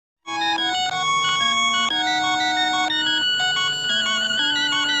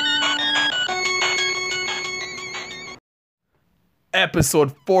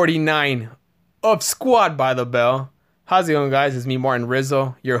episode 49 of Squad by the Bell. How's it going, guys? It's me, Martin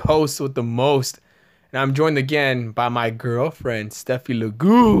Rizzo, your host with the most. And I'm joined again by my girlfriend, Steffi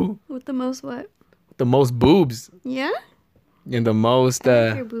Legoo. With the most what? The most boobs. Yeah? And the most... I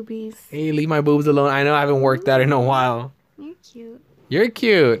like your boobies. Hey, leave my boobs alone. I know I haven't worked out in a while. You're cute. You're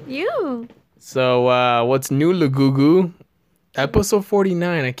cute. You. So, what's new, Legoo? Episode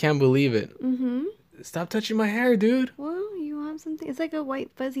 49. I can't believe it. Mm-hmm. Stop touching my hair, dude. Well, you have something. It's like a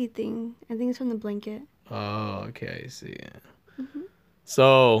white fuzzy thing. I think it's from the blanket. Oh, okay. I see. Mm-hmm.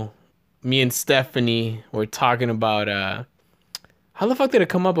 So, me and Stephanie were talking about, how the fuck did it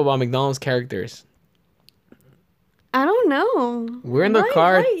come up about McDonald's characters? I don't know. We're in the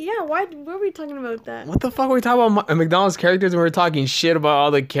car. Why were we talking about that? What the fuck were we talking about McDonald's characters when we were talking shit about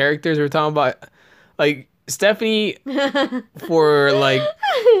all the characters? We were talking about, like, Stephanie for like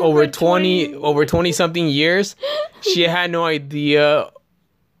over 20 something years, she had no idea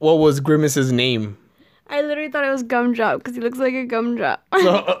what was Grimace's name. I literally thought it was Gumdrop because he looks like a gumdrop.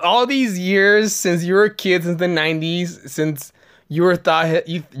 So all these years since you were a kid, since the 90s, since you were thought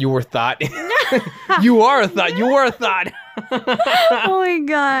you were thought you are a thought. You were a thought. Oh my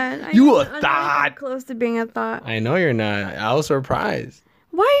god. You a I'm not thought. Close to being a thought. I know you're not. I was surprised.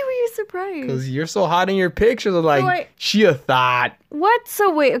 Why were you surprised? Because you're so hot in your pictures. Of like, she a thought. What?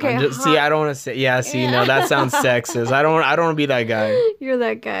 So wait, okay. See, I don't want to say. Yeah, see, no, that sounds sexist. I don't want to be that guy. You're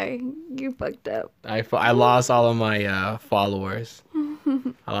that guy. You fucked up. I lost all of my followers.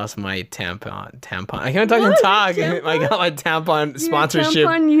 I lost my tampon. I can't talk. I got my tampon sponsorship.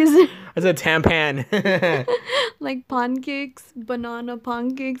 Tampon user. I said tampan. Like pancakes, banana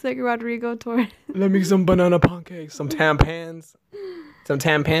pancakes, like Rodrigo Torres. Let me some banana pancakes, some tampans.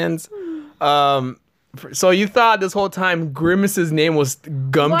 So you thought this whole time Grimace's name was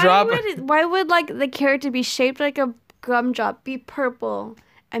Gumdrop? Why would like the character be shaped like a gumdrop, be purple,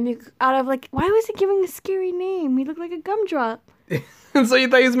 and be out of like? Why was he giving a scary name? He looked like a gumdrop. So you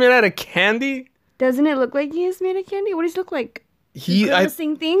thought he was made out of candy? Doesn't it look like he is made of candy? What does he look like? He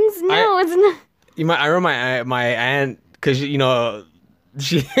grimacing things? No, it's not. I remember my aunt, because she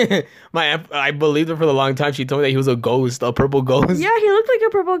my aunt, I believed her for a long time. She told me that he was a ghost, a purple ghost. Yeah, he looked like a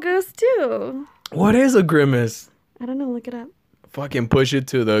purple ghost too. What is a Grimace? I don't know. Look it up. Fucking push it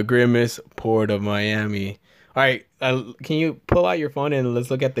to the Grimace Port of Miami. All right, can you pull out your phone and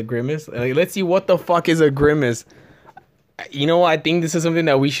let's look at the Grimace? Like, let's see what the fuck is a Grimace. You know what? I think this is something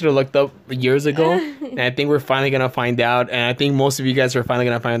that we should have looked up years ago, and I think we're finally gonna find out. And I think most of you guys are finally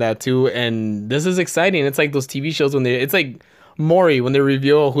gonna find out too. And this is exciting. It's like those TV shows it's like Maury when they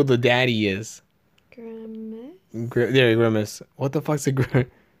reveal who the daddy is. Grimace. Grimace. What the fuck's a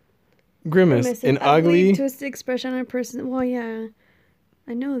Grimace? An ugly, twisted expression on a person. Well, yeah,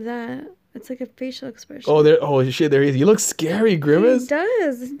 I know that. It's like a facial expression. Oh shit! There he is. You look scary, Grimace. He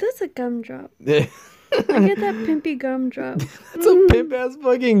does. That's a gumdrop. I get that pimpy gumdrop. That's a pimp ass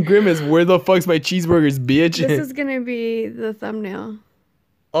fucking Grimace. Where the fuck's my cheeseburgers, bitch? This is gonna be the thumbnail.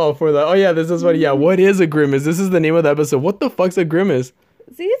 This is what. Yeah, what is a Grimace? This is the name of the episode. What the fuck's a Grimace?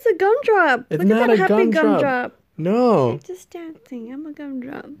 See, it's a gumdrop. It's Look not at that a happy gumdrop. No. I'm just dancing. I'm a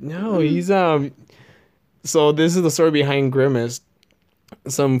gumdrop. No, he's So this is the story behind Grimace.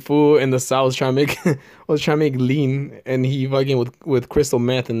 Some fool in the South was trying to make lean, and he fucking with crystal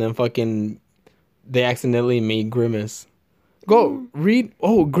meth, and then fucking they accidentally made Grimace. Go read.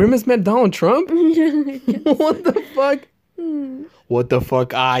 Oh, Grimace met Donald Trump. What the fuck? What the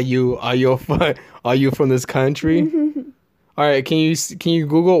fuck are you? Are you from this country? All right, can you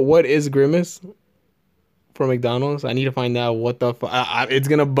Google what is Grimace for McDonald's? I need to find out what the fuck. It's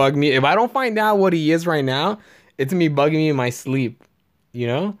gonna bug me if I don't find out what he is right now. It's gonna be bugging me in my sleep. You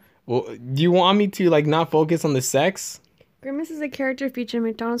know? Well, do you want me to like not focus on the sex? Grimace is a character featured in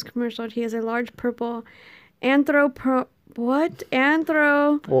McDonald's commercial. He has a large purple pomor.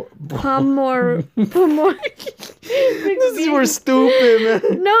 This is more stupid,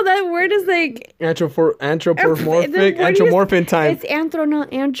 man. No, that word is like anthropomorphic time. It's antro,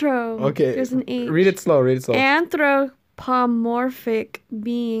 not antro. Okay. There's an H. Read it slow. Anthropomorphic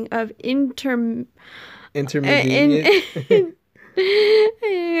being of intermediate.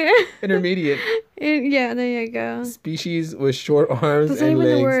 Intermediate. Yeah, there you go. Species with short arms That's and not even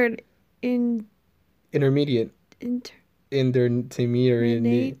legs. the word. Intermediate.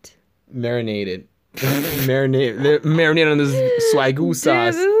 Intermediate. Marinated. Marinate on this swagoo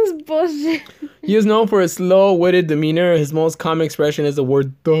sauce. Dude, this is bullshit. He is known for his slow-witted demeanor. His most common expression is the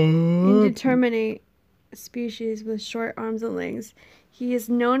word "duh." Indeterminate species with short arms and legs. He is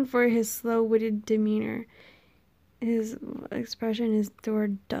known for his slow-witted demeanor. His expression is the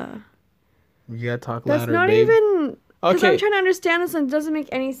word "duh." You gotta talk That's louder, not babe. even Because Okay. I'm trying to understand this and it doesn't make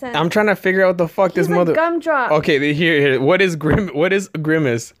any sense. I'm trying to figure out what the fuck He's this a mother. gumdrop. Okay, here. What is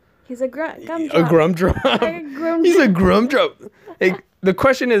Grimace? He's a gumdrop. A grumdrop. Like a gumdrop. He's a grumdrop. Hey, the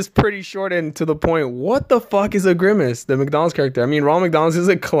question is pretty short and to the point. What the fuck is a Grimace? The McDonald's character. I mean, Ronald McDonald's is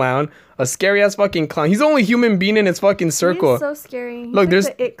a clown, a scary ass fucking clown. He's the only human being in his fucking circle. He's so scary. He's Look, like there's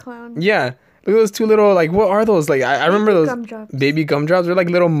the it clown. Yeah. Look at those two little, like, what are those? Like, I remember those Gumdrops. baby gumdrops. They're like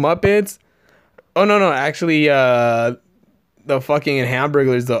little Muppets. Oh, no. Actually, the fucking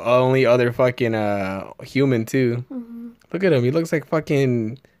Hamburglar is the only other fucking human, too. Mm-hmm. Look at him. He looks like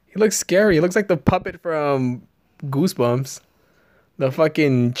fucking, he looks scary. He looks like the puppet from Goosebumps. The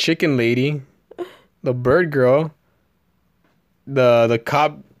fucking chicken lady. The bird girl. The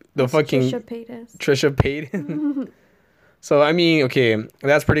cop. The fucking Trisha Paytas. So, I mean, okay,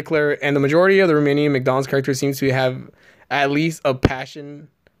 that's pretty clear. And the majority of the remaining McDonald's characters seems to have at least a passing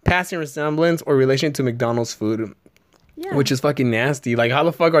resemblance or relation to McDonald's food. Yeah. Which is fucking nasty. Like, how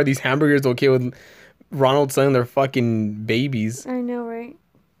the fuck are these hamburgers okay with Ronald selling their fucking babies? I know, right?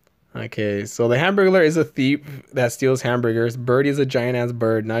 Okay, so the Hamburglar is a thief that steals hamburgers. Birdie is a giant-ass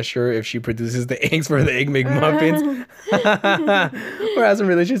bird. Not sure if she produces the eggs for the Egg McMuffins or has some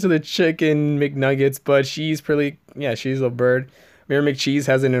relation to the chicken McNuggets, but she's a bird. Mayor McCheese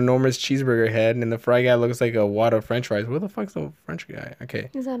has an enormous cheeseburger head, and the fry guy looks like a wad of french fries. Where the fuck's the French guy? Okay.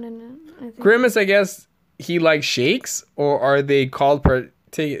 Is that in it? I think. Grimace, I guess, he likes shakes, or are they called I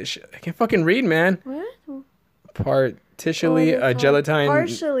can't fucking read, man. What? Partially a gelatin.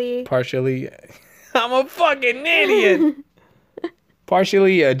 Partially. I'm a fucking idiot.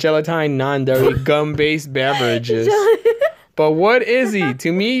 Partially a gelatin, non-dairy, gum-based beverages. But what is he?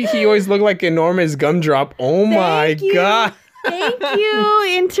 To me, he always looked like enormous gumdrop. Oh my god. Thank you,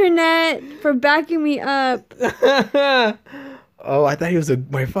 internet, for backing me up. Oh, I thought he was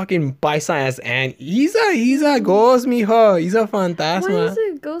my fucking paisa-ass aunt. He's a ghost, mijo. He's a fantasma. What does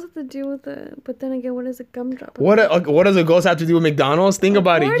a ghost have to do with it? But then again, what does a gumdrop? What does a ghost have to do with McDonald's? Think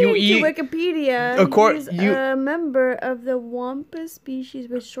about it. You eat. According to Wikipedia, he's a member of the Wampus species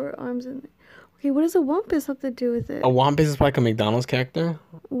with short arms and. Okay, what does a Wampus have to do with it? A Wampus is like a McDonald's character.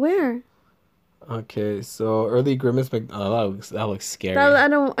 Where? Okay, so early Grimace that looks scary. I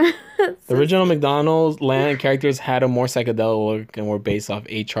don't. The original McDonald's land characters had a more psychedelic look and were based off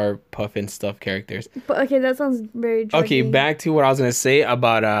HR Puffin stuff characters. But okay, that sounds very druggy. Okay, back to what I was gonna say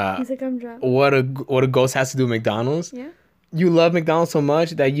about He's a gumdrop. what a ghost has to do with McDonald's. Yeah. You love McDonald's so much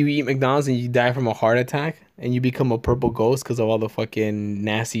that you eat McDonald's and you die from a heart attack and you become a purple ghost because of all the fucking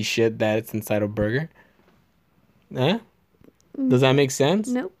nasty shit that's inside a burger. Eh? Does that make sense?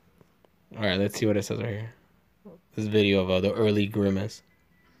 Nope. All right, let's see what it says right here. This video of the early Grimace.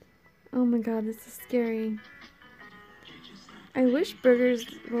 Oh my god, this is scary. I wish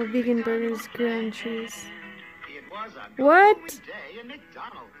vegan burgers grew on trees. What?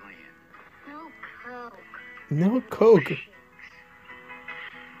 No Coke.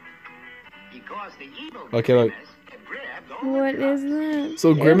 Okay, look. What is that?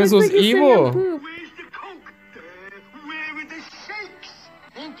 So Grimace was evil.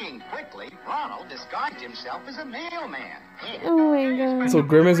 Thinking quickly, Ronald disguised himself as a mailman. Oh my god. So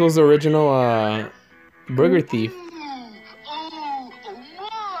Grimace was the original burger thief. Oh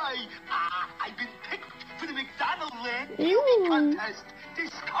my! I've been picked for the McDonald's Land Ew. Beauty Contest.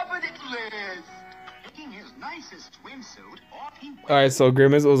 Discovered at last. Taking his nicest swimsuit off, he went. All right, so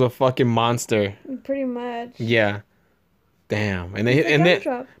Grimace was a fucking monster. Pretty much. Yeah. Damn. And He's a then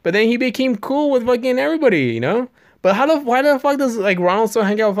gumdrop. but then he became cool with fucking everybody, you know? But why the fuck does like Ronald still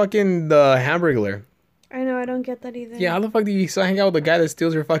hang out with fucking the Hamburglar? I know, I don't get that either. Yeah, how the fuck do you still hang out with the guy that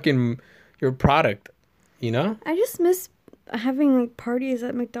steals your product? You know? I just miss having like parties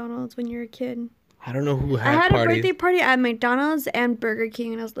at McDonald's when you're a kid. I don't know who I had parties. a birthday party at McDonald's and Burger King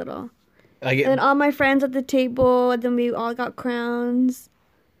when I was little. Like, And then all my friends at the table, and then we all got crowns.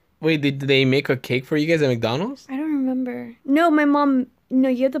 wait, did they make a cake for you guys at McDonald's? I don't remember. No, my mom. No,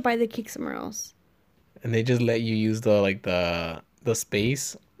 you have to buy the cake somewhere else. And they just let you use the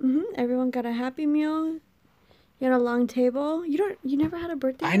space? Everyone got a Happy Meal. You had a long table. You never had a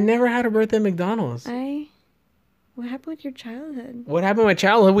birthday? I never had a birthday at McDonald's. What happened with your childhood? What happened with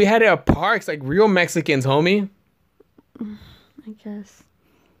childhood? We had it at parks, like real Mexicans, homie. I guess.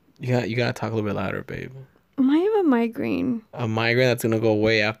 You gotta talk a little bit louder, babe. I have a migraine. A migraine that's gonna go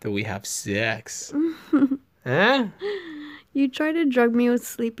away after we have sex. Huh? You tried to drug me with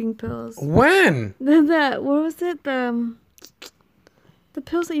sleeping pills. When? What was it? The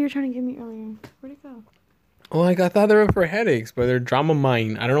pills that you were trying to give me earlier. Where'd it go? Oh, like I thought they were for headaches, but they're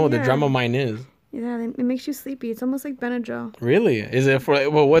Dramamine. I don't know what the Yeah. Dramamine is. Yeah, it makes you sleepy. It's almost like Benadryl. Really? Is it for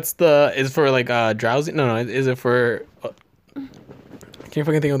well? Is it for like drowsy? No. Is it for? I can't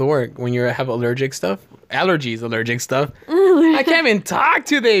fucking think of the word when you have allergic stuff. Allergic stuff. I can't even talk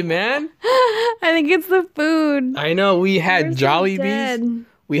today, man. I think it's the food. I know we had We're so Jollibees. dead.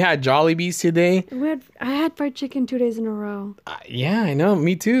 We had Jollibees today. I had fried chicken 2 days in a row. Yeah, I know.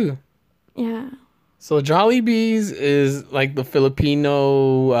 Me too. Yeah. So Jollibees is like the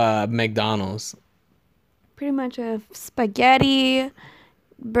Filipino McDonald's. Pretty much a spaghetti,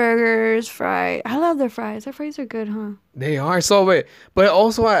 burgers, fries. I love their fries. Their fries are good, huh? They are. So wait, but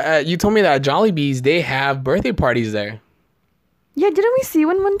also you told me that at Jollibees they have birthday parties there. Yeah, didn't we see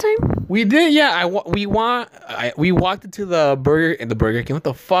one time? We did, yeah. We walked into the Burger King. What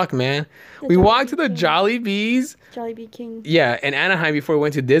the fuck, man? We walked to the Jollibees. Jollibee King. Yeah, in Anaheim before we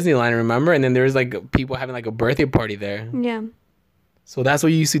went to Disneyland, remember? And then there was like people having like a birthday party there. Yeah. So that's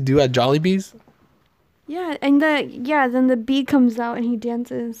what you used to do at Jollibees? Yeah, and then the bee comes out and he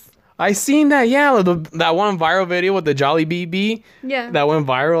dances. I seen that, yeah. That one viral video with the Jollibee bee Yeah. that went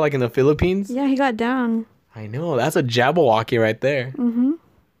viral like in the Philippines. Yeah, he got down. I know, that's a Jabberwocky right there. Mm-hmm.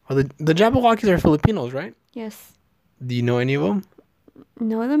 Oh, the Jabberwockies are Filipinos, right? Yes. Do you know any of them?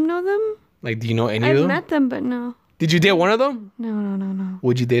 Know them? Like, do you know any of I've them? met them, but no. Did you date one of them? No.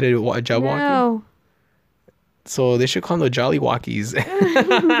 Would you date a Jabberwocky? No. So they should call them the Jollywockies.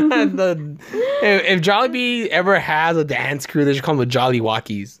 If Jollibee ever has a dance crew, they should call them the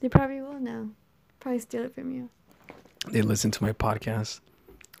Jollywockies. They probably will now. Probably steal it from you. They listen to my podcast.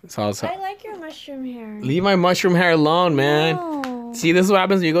 So I like your mushroom hair. leave my mushroom hair alone, man. No. See, this is what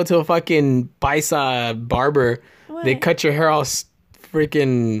happens when you go to a fucking paisa barber. What? They cut your hair all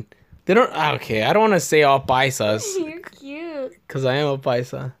freaking... They don't... Okay, I don't want to say all paisas. You're cute. Because I am a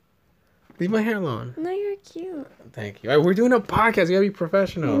paisa. Leave my hair alone. No, you're cute. Thank you. All right, we're doing a podcast. You gotta be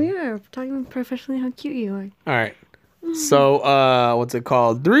professional. We are talking professionally how cute you are. All right. So, what's it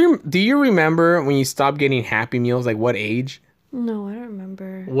called? Do you remember when you stopped getting Happy Meals? Like, what age? No, I don't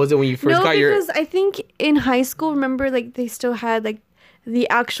remember. Was it when you first got your... because I think in high school, remember, like, they still had, like, the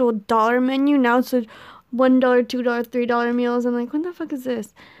actual dollar menu. Now it's like $1, $2, $3 meals. I'm like, what the fuck is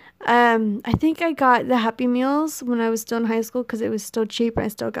this? I think I got the Happy Meals when I was still in high school because it was still cheap and I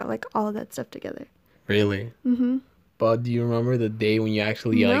still got, like, all of that stuff together. Really? Mm-hmm. But do you remember the day when you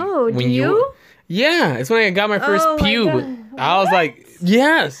actually, like... No, when do you? Yeah, it's when I got my first Oh my pube. God. I was like,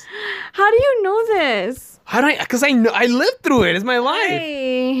 yes. How do you know this? How do I... Because I know... I lived through it. It's my life.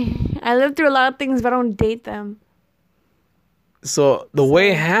 I lived through a lot of things, but I don't date them. So the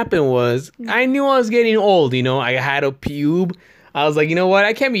way it happened was, I knew I was getting old, you know. I had a pube. I was like, you know what?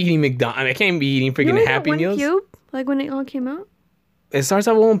 I can't be eating McDonald's. I can't be eating freaking You only got Happy one Meals. Cube? Like when it all came out? It starts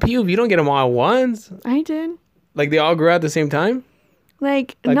out with one pube. You don't get them all at once. I did. Like they all grew out at the same time.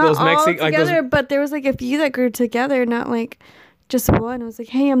 Like Like not those all Mexican- like those- together, but there was like a few that grew together, not like just one. I was like,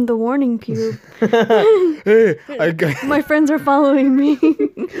 hey, I'm the warning pube. Hey, I got, My friends are following me.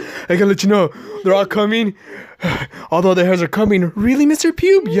 I gotta let you know, they're all coming. Although the hairs are coming. Really, Mr.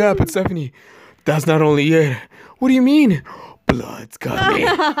 Pube? Yeah, but Stephanie, that's not only it. What do you mean? Blood's coming.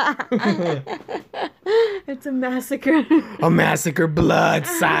 It's a massacre. A massacre, blood,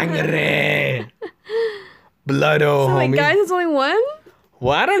 sangre. Blood, oh, So homie. like, guys, it's only one?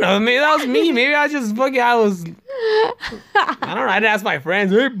 Well, I don't know. Maybe that was me. Maybe I just fucking, I don't know. I'd ask my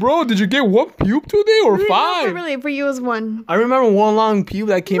friends, hey, bro, did you get one pube today or Really? No, five? but really, for you, it was one. I remember one long pube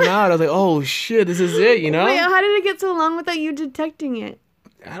that came out. I was like, oh, shit, this is it, you know? Wait, how did it get so long without you detecting it?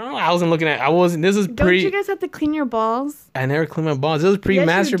 I don't know. I wasn't looking at, this is Don't you guys have to clean your balls? I never cleaned my balls. This was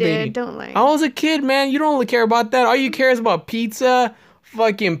Yes, you pre-masturbating. did. Don't lie. I was a kid, man. You don't really care about that. All you care is about pizza,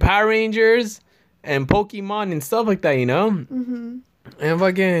 fucking Power Rangers, and Pokemon and stuff like that, you know? Mm-hmm. And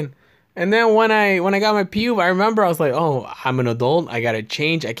fucking, and then when I got my pube, I remember I was like, oh, I'm an adult. I gotta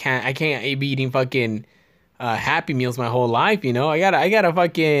change. I can't be eating fucking Happy Meals my whole life, you know? I got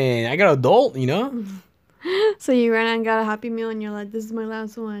adult, you know? So you ran out and got a Happy Meal and you're like, this is my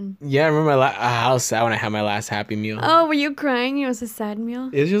last one. Yeah, I remember I was sad when I had my last Happy Meal. Oh, were you crying? It was a sad meal?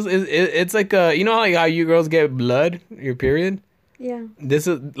 It's just, it's like, you know like how you girls get blood, your period? Yeah. This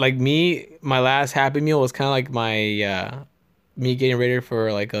is like me, my last Happy Meal was kind of like my, me getting ready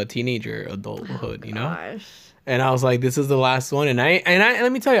for like a teenager adulthood, you know? Gosh. And I was like, this is the last one. And I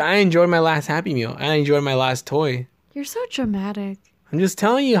let me tell you, I enjoyed my last Happy Meal. I enjoyed my last toy. You're so dramatic. I'm just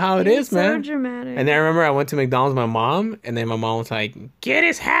telling you how it You're is, man. so dramatic. And then I remember I went to McDonald's with my mom, and then my mom was like, "Get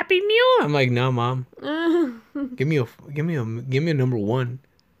his Happy Meal." I'm like, "No, mom. Give me a number one."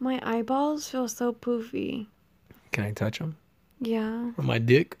 My eyeballs feel so poofy. Can I touch them? Yeah. On my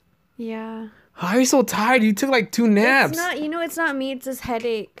dick? Yeah. How are you so tired? You took like 2 naps. It's not, it's not me. It's this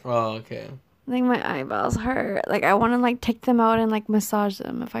headache. Oh, okay. Like my eyeballs hurt. Like I want to like take them out and like massage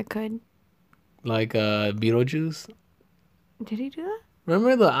them if I could. Like Beetlejuice. Did he do that?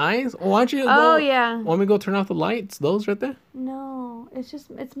 Remember the eyes? Oh, why don't you Oh go, yeah. Want me to go turn off the lights? Those right there? No,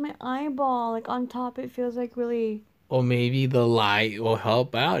 it's my eyeball. Like on top, it feels like really. Or maybe the light will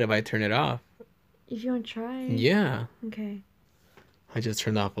help out if I turn it off. If you want to try. Yeah. Okay. I just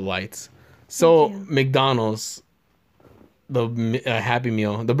turned off the lights. So Thank you. McDonald's, the Happy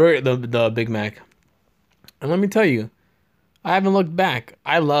Meal, the Big Mac, and let me tell you, I haven't looked back.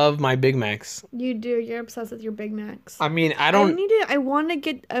 I love my Big Macs. You do. You're obsessed with your Big Macs. I mean, I want to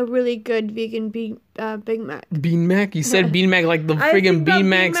get a really good vegan Big Mac. Bean Mac. You said Bean Mac like the friggin' Bean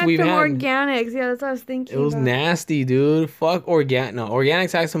Macs we've from had. Organics. Yeah, that's what I was thinking. It was about. nasty, dude. Fuck organic. No,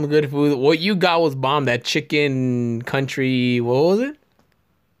 Organics had some good food. What you got was bomb. That chicken country. What was it?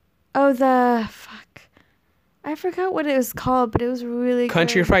 Oh, fuck. I forgot what it was called, but it was really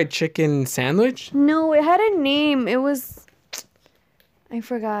Country good. fried chicken sandwich. No, it had a name. It was. I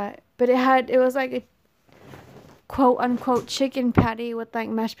forgot, but it was like a quote unquote chicken patty with like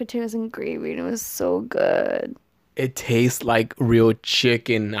mashed potatoes and gravy, and it was so good. It tastes like real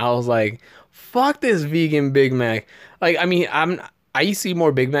chicken. I was like, fuck this vegan Big Mac. Like, I mean, I used to eat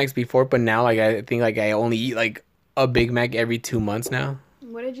more Big Macs before, but now like I think like I only eat like a Big Mac every 2 months now.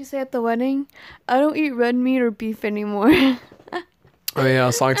 What did you say at the wedding? I don't eat red meat or beef anymore. Oh yeah, I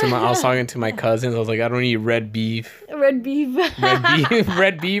was talking to my cousins. I was like, I don't eat red beef. Red beef.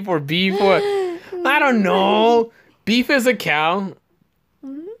 Red beef or beef or I don't know. Beef is a cow.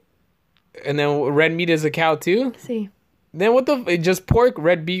 Mm-hmm. And then red meat is a cow too? See. Then what just pork,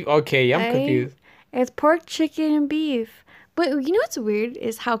 red beef? Okay, I'm confused. It's pork, chicken, and beef. But you know what's weird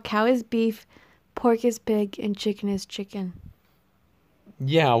is how cow is beef, pork is pig, and chicken is chicken.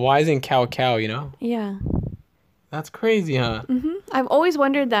 Yeah, why isn't cow, you know? Yeah. That's crazy, huh? Mm-hmm. I've always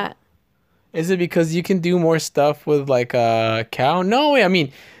wondered that. Is it because you can do more stuff with like a cow? No way. I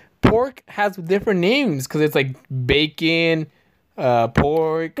mean, pork has different names because it's like bacon,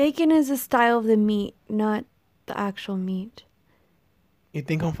 pork. Bacon is a style of the meat, not the actual meat. You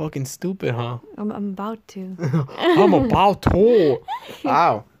think I'm fucking stupid, huh? I'm about to. I'm about to.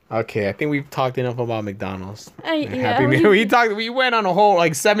 Wow. Okay, I think we've talked enough about McDonald's. Yeah. We went on a whole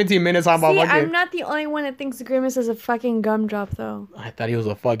like 17 minutes on about See, fucking. I'm not the only one that thinks Grimace is a fucking gumdrop, though. I thought he was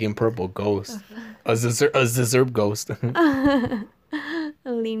a fucking purple ghost, a zizerb ghost,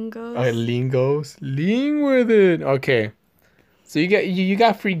 A lean ghost. a lean ghost, lean with it. Okay, so you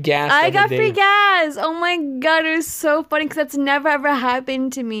got free gas. I the other got day. free gas. Oh my god, it was so funny because that's never ever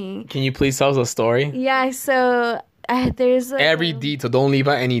happened to me. Can you please tell us a story? Yeah, so there's like Every detail. Don't leave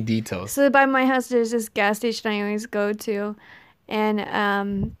out any details. So by my house, there's this gas station I always go to,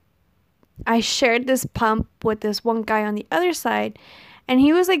 and I shared this pump with this one guy on the other side, and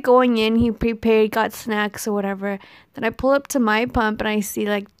he was like going in. He prepaid, got snacks or whatever. Then I pull up to my pump and I see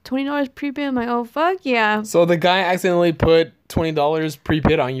like $20 prepaid. I'm like, oh fuck yeah! So the guy accidentally put $20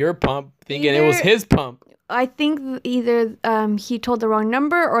 prepaid on your pump, thinking it was his pump. I think either he told the wrong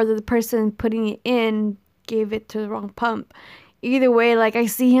number or the person putting it in gave it to the wrong pump. Either way, like I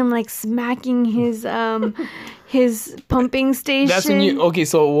see him like smacking his pumping station. That's when you okay.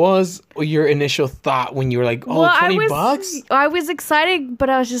 So what was your initial thought when you were like, oh, $20? I was excited, but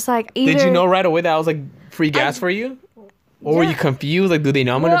I was just like, either. Did you know right away that was like free gas for you? Or were you confused? Like, do they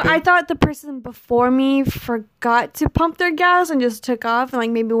know I'm gonna pay? I thought the person before me forgot to pump their gas and just took off, and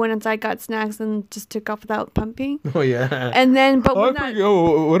like maybe went inside, got snacks, and just took off without pumping. Oh yeah. And then, but when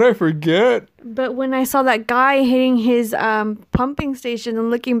what I forget? But when I saw that guy hitting his pumping station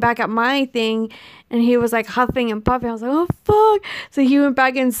and looking back at my thing, and he was like huffing and puffing, I was like, oh fuck! So he went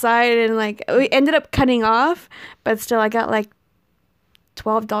back inside, and like we ended up cutting off, but still I got like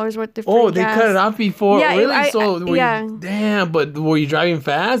 $12 worth of free they gas. cut it off before. Yeah, really? yeah. Damn, but were you driving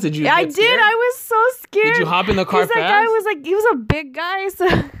fast? Did you? I get did. scared? I was so scared. Did you hop in the car That fast? guy was like, he was a big guy, so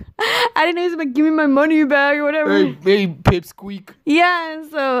I didn't know he was like, give me my money back or whatever. Hey, pipsqueak. Yeah,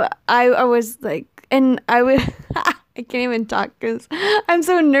 so I was like, and I would, I can't even talk because I'm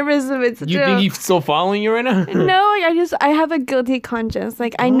so nervous of it. You think he's still following you right now? No, I have a guilty conscience.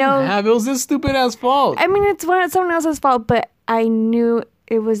 Like I know. It was his stupid ass fault. I mean, it's someone else's fault, but I knew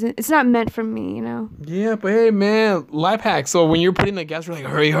it's not meant for me, you know. Yeah, but hey, man, life hack. So when you're putting the gas, you're like,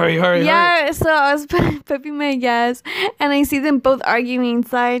 hurry. Yeah, so I was pumping my gas, and I see them both arguing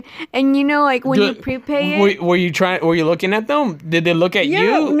inside. And you know, like when you prepay it. Were you looking at them? Did they look at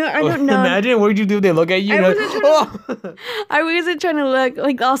you? No, I don't know. Imagine, what did you do if they look at you? I wasn't trying to look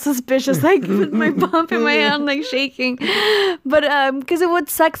like all suspicious, like with my pump in my hand, like shaking. But because what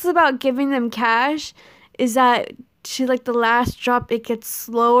sucks about giving them cash is that to like the last drop, it gets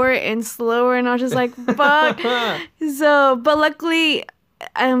slower and slower, and I was just like, fuck. So, but luckily,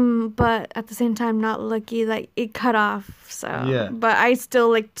 but at the same time, not lucky, like it cut off. So, Yeah. But I still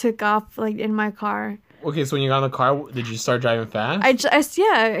like took off like in my car. Okay, so when you got in the car, did you start driving fast?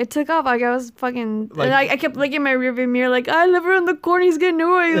 Yeah, it took off. Like I was fucking, Like- and I kept looking in my rearview mirror, like I live around the corner. He's gonna know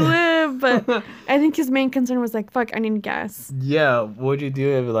where I live. But I think his main concern was like, fuck, I need gas. Yeah, what'd you do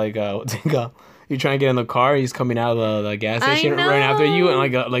if like you're trying to get in the car, he's coming out of the gas I station right after you,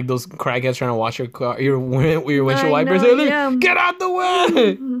 and know. like those crackheads trying to wash your car, your windshield I wipers. know, They're like, yeah. get out the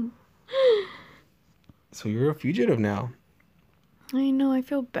way. So you're a fugitive now. I know. I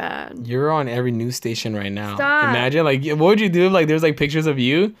feel bad. You're on every news station right now. Stop. Imagine, like, what would you do if, like, there's, like, pictures of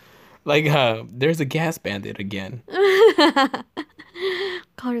you? Like, there's a gas bandit again.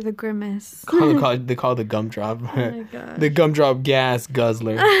 Call her the grimace. They call it the gumdrop. Oh my god. The gumdrop gas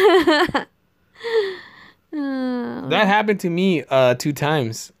guzzler. That happened to me 2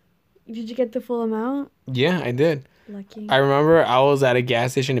 times. Did you get the full amount? Yeah, I did. Lucky. I remember I was at a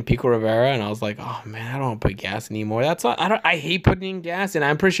gas station in Pico Rivera, and I was like, "Oh man, I don't want to put gas anymore." That's all. I hate putting in gas, and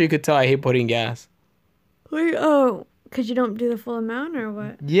I'm pretty sure you could tell I hate putting gas. Wait, oh, because you don't do the full amount or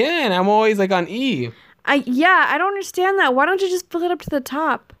what? Yeah, and I'm always like on E. I don't understand that. Why don't you just fill it up to the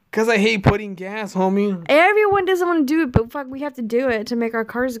top? Cause I hate putting gas, homie. Everyone doesn't want to do it, but fuck, we have to do it to make our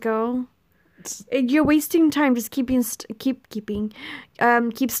cars go. You're wasting time just keep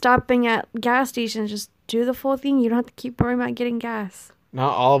stopping at gas stations. Just do the full thing. You don't have to keep worrying about getting gas.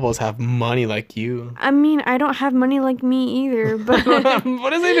 Not all of us have money like you. I mean, I don't have money like me either, but What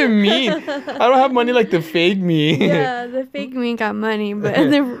does that even mean? I don't have money like the fake me. yeah, the fake me got money, but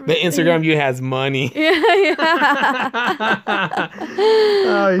The Instagram you has money. yeah.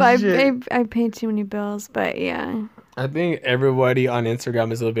 Oh, But shit. I paid too many bills, but yeah, I think everybody on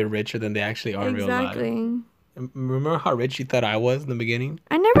Instagram is a little bit richer than they actually are in real life. exactly. Remember how rich you thought I was in the beginning?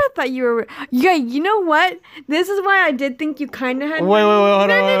 I never thought you were. Yeah, you know what? This is why I did think you kind of had. Wait, hold on.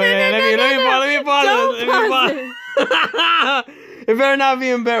 No, Let me pause. Don't pause it. It better not be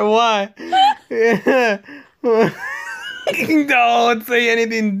embarrassed. Why? Don't say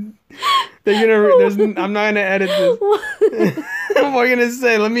anything. I'm not gonna edit this. What am I gonna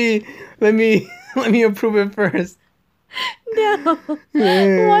say? Let me approve it first. No.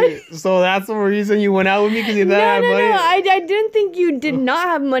 Yeah. What? So that's the reason you went out with me because you thought I No, had money. I didn't think you did not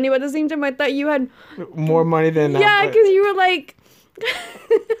have money, but at the same time, I thought you had. More money than Yeah, because you were like.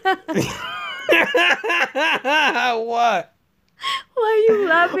 What? Why are you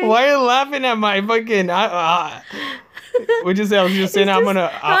laughing? Why are you laughing at my fucking? Would you say I was just saying It's I'm just gonna?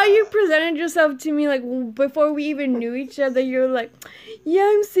 how you presented yourself to me, like before we even knew each other, you're like, "Yeah,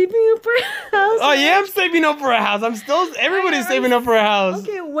 I'm saving up for a house." Oh yeah, I'm saving up for a house. Everybody's saving up for a house.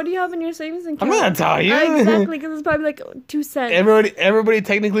 Okay, what do you have in your savings account? I'm not gonna tell you. Exactly, because it's probably like 2 cents. Everybody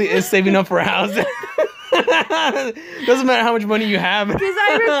technically is saving up for a house. Doesn't matter how much money you have. Because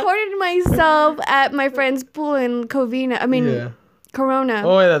I recorded myself at my friend's pool in Covina. I mean, Yeah. Corona.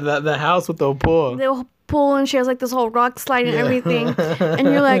 Oh yeah, the house with the pool. The pool, and she has like this whole rock slide and everything. And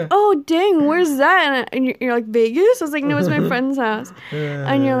you're like, "Oh dang, where's that?" And you're like, "Vegas?" I was like, "No, it's my friend's house."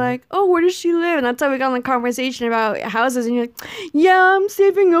 And you're like, "Oh, where does she live?" And that's how we got in the conversation about houses. And you're like, "Yeah, I'm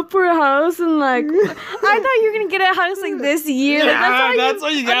saving up for a house." And like, I thought you were gonna get a house like this year. Like, Yeah, that's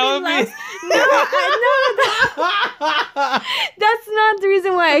what you got with me. That's not the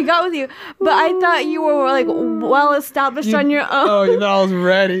reason why I got with you. But I thought you were like well established on your own. Oh, you thought I was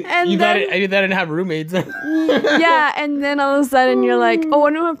ready. And you then- thought I didn't have roommates. Yeah, and then all of a sudden you're like, "Oh,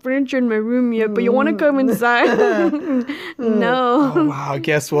 I don't have furniture in my room yet, but you want to come inside?" No. Oh, wow,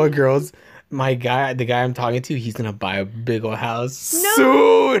 guess what, girls? The guy I'm talking to, he's gonna buy a big old house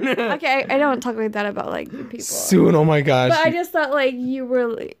soon. Okay, I don't talk like that about like people. Soon, oh my gosh. But I just thought like you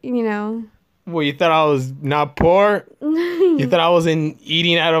were, you know. Well, you thought I was not poor? You thought I wasn't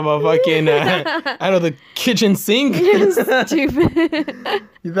eating out of a fucking out of the kitchen sink? Stupid.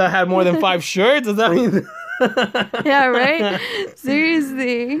 You thought I had more than 5 shirts? Does that mean? Yeah, right?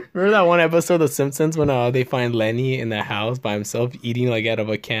 Seriously. Remember that one episode of The Simpsons when they find Lenny in the house by himself eating like out of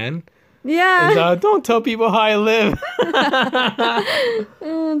a can? Yeah. And, don't tell people how I live.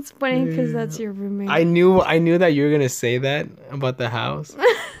 It's funny because that's your roommate. I knew that you were gonna say that about the house.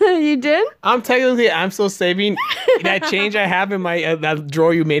 You did? I'm still saving that change I have in my that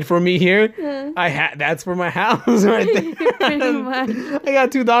drawer you made for me here. That's for my house right there. Pretty much. I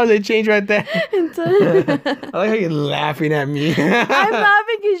got $2 in change right there. I like how you're laughing at me. I'm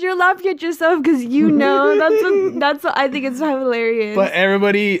laughing because you're laughing at yourself because you know that's what I think it's hilarious. But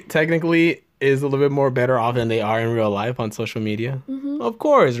everybody technically is a little bit more better off than they are in real life on social media. Of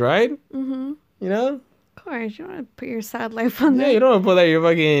course, right? You know? Of course. You don't want to put your sad life on Yeah, there. you don't want to put that you're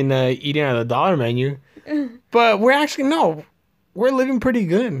fucking eating out of the dollar menu. But we're actually, no, we're living pretty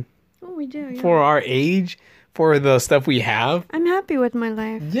good Oh, we do. Yeah. for our age, for the stuff we have. I'm happy with my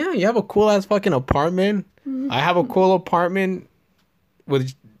life. Yeah, you have a cool ass fucking apartment. I have a cool apartment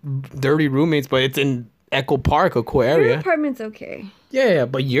with dirty roommates, but it's in Echo Park, a cool Your area. apartment's okay. Yeah,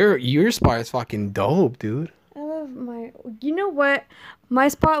 but your spot is fucking dope, dude. I love my. You know what? My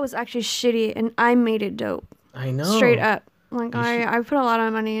spot was actually shitty, and I made it dope. I know. Straight up. Like You should- I put a lot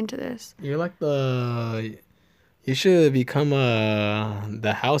of money into this. You're like you should become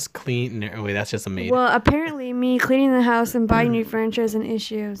the house cleaner. Wait, that's just a maid. Well, apparently, me cleaning the house and buying new furniture is an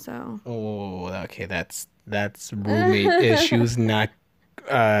issue. So Oh, okay, that's roommate issues, not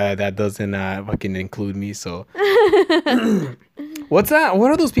that doesn't fucking include me. So what's that?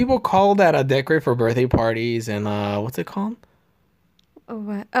 What are those people called that decorate for birthday parties and what's it called? oh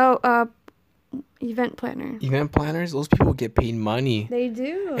what? Oh event planner. Event planners. Those people get paid money. They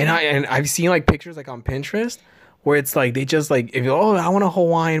do. And I've seen like pictures like on Pinterest where it's like they just like if I want a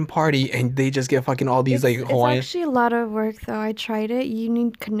Hawaiian party and they just get fucking all these like Hawaiian. It's actually a lot of work though. I tried it. You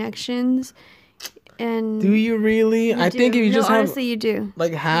need connections, and Do you really? you I think do. if you No, just have honestly, you do.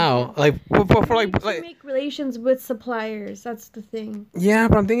 like how like for You need to like make relations with suppliers. That's the thing. yeah,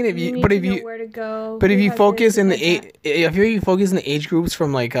 but I'm thinking if You you need but to if know you where to go. but if who you has focus this, in who the has eight if you focus in the age groups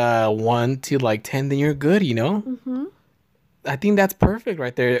from like 1 to like 10, then you're good, you know. that. Mhm. I think that's perfect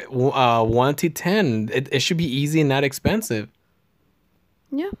right there. 1 to 10, it should be easy and not expensive.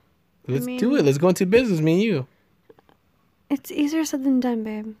 Yeah. Let's mean- do it. Let's go into business, me and you. It's easier said than done,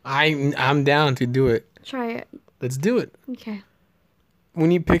 babe. I'm down to do it. Try it. Let's do it. Okay. We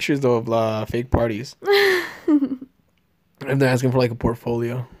need pictures though of fake parties. If they're asking for like a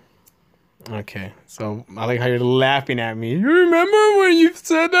portfolio. Okay, so I like how you're laughing at me. You remember when you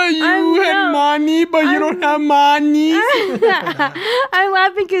said that you had money, but you don't have money? I'm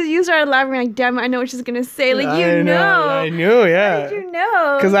laughing because you started laughing like, damn it, I know what she's gonna say. Like, you know. I knew, yeah. How did you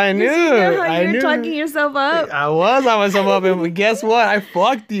know? 'Cause I You knew. know how I you're knew. talking yourself up. I was on myself up, and guess what? I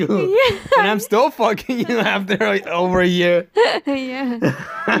fucked you, Yeah. and I'm still fucking you after over a year.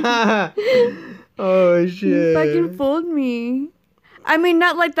 Yeah. Oh shit! You fucking fooled me. I mean,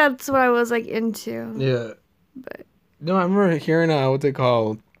 not like that's what I was like into. Yeah. But No, I remember hearing what's it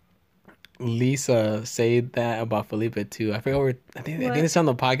called? Lisa say that about Felipe too. I think it's on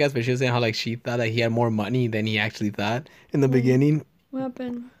the podcast, but she was saying how like she thought that he had more money than he actually thought in the beginning. what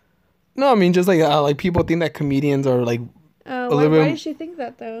happened? No, I mean just like people think that comedians are like Why little bit- did she think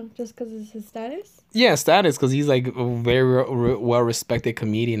that though? Just because it's his status? status because he's like a very well respected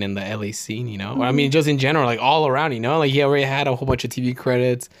comedian in the LA scene, you know. I mean just in general, like all around, you know. Like he already had a whole bunch of TV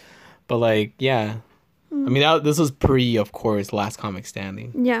credits, but like yeah, I mean this was pre, of course, Last Comic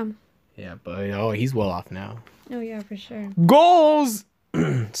Standing. Yeah. Yeah, but he's well off now. Oh yeah, for sure. Goals.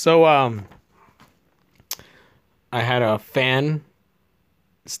 So I had a fan,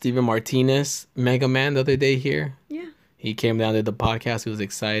 Steven Martinez, Mega Man, the other day here. Yeah. He came down to the podcast. He was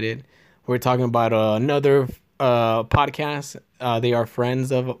excited. We're talking about another podcast. They are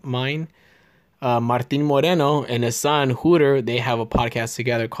friends of mine. Martin Moreno and his son Hooter. They have a podcast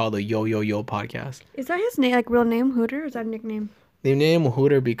together called the Yo Yo Yo podcast. Is that his name? Like real name, Hooter? Or is that a nickname? They named him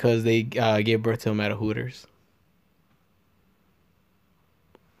Hooter because they gave birth to him at a Hooters.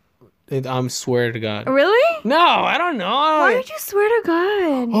 I swear to God. Really? No, I don't know. Why did you swear to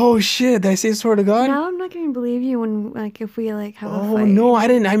God? Oh shit! Did I say swear to God? Now I'm not gonna believe you when like if we like have a Oh fight. no, I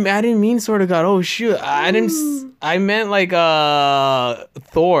didn't. I didn't mean swear to God. Oh shoot! I didn't. I meant like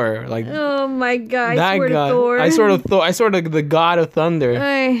Thor, like Oh my God! that I swear guy. to Thor. I sort of Thor. I sort of the God of Thunder.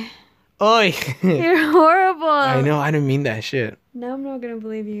 Ay, Oi! you're horrible. I know. I didn't mean that shit. Now I'm not gonna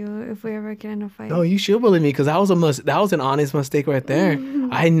believe you if we ever get in a fight. No, you should believe me because that was an honest mistake right there.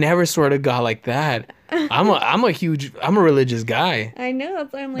 I never swear to God like that. I'm a religious guy. I know.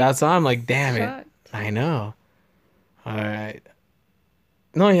 That's why I'm like. That's why I'm like, damn shocked. it. I know. All right.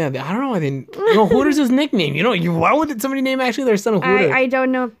 No, yeah, I don't know why they. No, Hooter's his nickname. You know, why would somebody name actually their son Hooter? I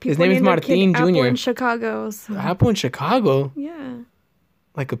don't know. People His name is name their kid Martin Apple Jr. in Chicago. So. Apple in Chicago, Yeah.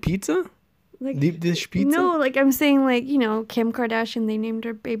 like a pizza, Like deep dish pizza. no, like I'm saying, like Kim Kardashian. They named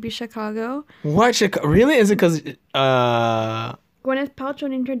her baby Chicago. What? Really? Is it because Gwyneth Paltrow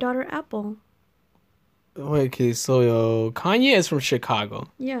named her daughter Apple. Wait, okay, so Kanye is from Chicago.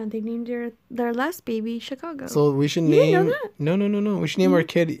 Yeah, they named their last baby Chicago. So we should You didn't know name. that? No. We should name our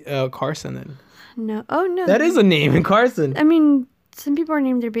kid Carson then. no, oh no, That is a name in Carson. I mean, some people are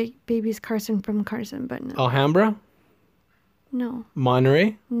named their babies Carson from Carson, but no, Alhambra, no,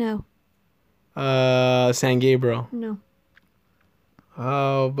 Monterey, no, San Gabriel. no.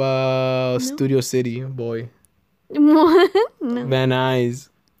 How about No. Studio City, boy? What? No. Van Nuys.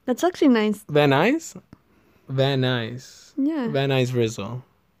 That's actually nice. Van Nuys? Van Nuys. Yeah. Van Nuys Rizzo.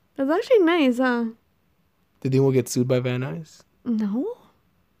 That's actually nice, huh? Do you think we'll get sued by Van Nuys? No.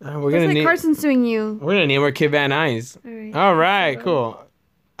 We're That's gonna like name. Carson suing you. We're gonna name our kid Van Nuys. Alright. All right, cool.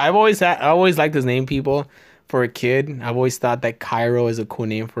 I always liked to name people for a kid. I've always thought that Cairo is a cool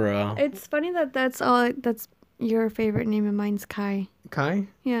name for a It's funny that that's your favorite name and mine's Kai. Kai.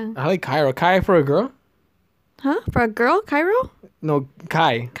 Yeah. I like Cairo. Kai for a girl? Huh? For a girl? Cairo? No,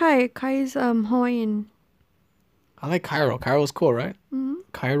 Kai. Kai's Hawaiian. I like Cairo. Cairo's cool, right? Mm-hmm.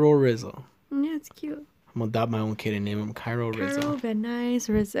 Cairo Rizzo. Yeah, it's cute. I'm gonna adopt my own kid and name him Cairo Rizzo. Cairo Van Nuys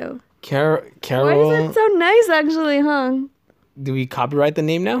Rizzo. Carol. Why is that so nice, actually, huh? Do we copyright the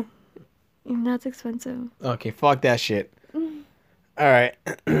name now? That's expensive. Okay, fuck that shit. All right.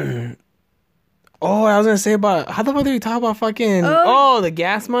 Oh, I was gonna say about how the fuck did we talk about fucking the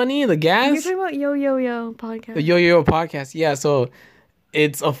gas money, the You're gas, talking about Yo podcast. the Yo podcast. Yeah, so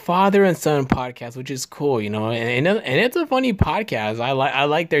it's a father and son podcast, which is cool, you know, and it's a funny podcast. I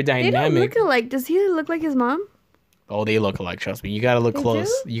like their They don't dynamic. look alike. Does he look like his mom? Oh, they look alike. Trust me, you gotta look They close.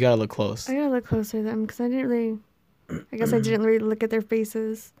 do? You gotta look close. I gotta look closer to them because I didn't really. I guess I didn't really look at their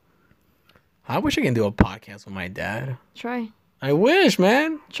faces. I wish I can do a podcast with my dad. Try I wish,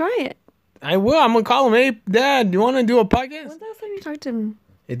 man. it. I will. I'm gonna call him. Hey, Dad, do you want to do a podcast? When's the last time you talked to him?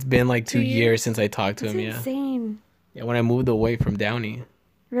 It's been like 2 years since I talked to That's him. Yeah. insane. Yeah, when I moved away from Downey.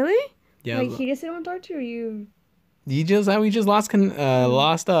 Really? Yeah. Like he just didn't want to talk to you. Or you. we just lost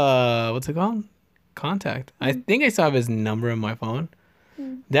what's it called? Contact. I think I still have his number in my phone.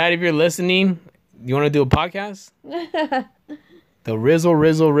 Dad, if you're listening, you want to do a podcast? The Rizzle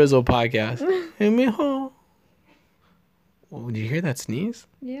podcast. Hey, mijo. Oh, did you hear that sneeze?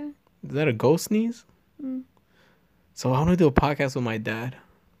 Yeah. Is that a ghost sneeze? So I want to do a podcast with my dad.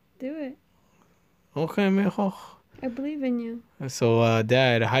 Do it. Okay, mijo. I believe in you. So,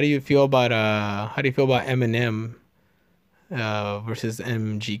 Dad, how do you feel about Eminem versus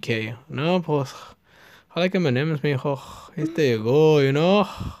MGK? No, pues, I like Eminem's, mijo. Este llegó, you know.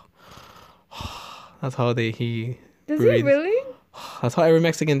 That's how he Does breathes. he really? That's how every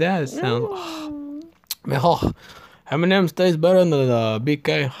Mexican dad sounds. No. Mijo, Eminem tastes better than the big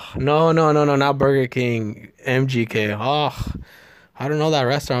guy. No, not Burger King. MGK. Oh, I don't know that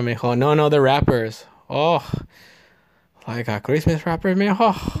restaurant, mijo. No, the rappers. Oh, like a Christmas rapper,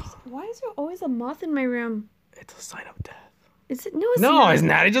 mijo. Why is there always a moth in my room? It's a sign of death. Is it? No, it's No, not. it's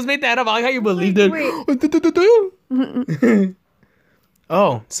not. I just made that up. I like how you believed wait. it.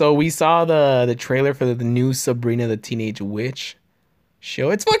 Oh, so we saw the trailer for the new Sabrina the Teenage Witch show.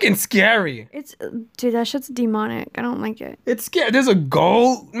 It's fucking scary. It's dude, that shit's demonic. I don't like it. It's scary. There's a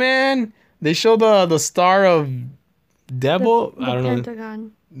goat, man. They show the star of Devil. The I don't know.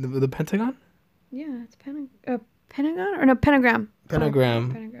 Pentagon. The Pentagon? Yeah, it's pentagon or no pentagram.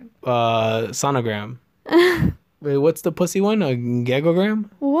 Pentagram. Pentagram. Sonogram. Wait, what's the pussy one? A gagogram?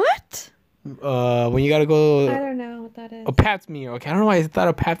 What? When you gotta go. I don't know what that is. A pap smear. Okay, I don't know why I thought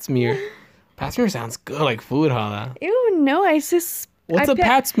a pap smear. Pap smear sounds good, like food, huh? Ew, no, I just. What's a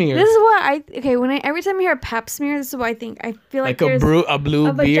pap smear? This is what every time I hear a pap smear, this is what I think. I feel like a there's blue a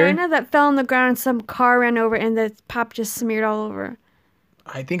beer. vagina that fell on the ground and some car ran over and the pap just smeared all over.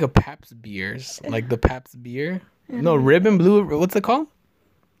 I think of Pabst beers, like the Pabst beer. No, ribbon blue. What's it called?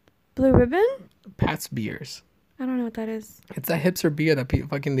 Blue ribbon? Pabst beers. I don't know what that is. It's that hipster beer that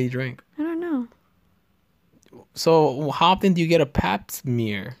fucking they drink. I don't know. So how often do you get a Pabst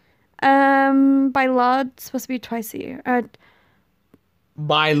smear? By law, it's supposed to be twice a year.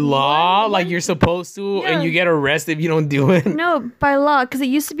 By law, like you're supposed to, and Yeah. you get arrested if you don't do it. No, by law, because it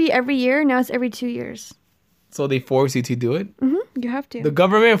used to be every year. Now it's every 2 years. So they force you to do it. You have to. The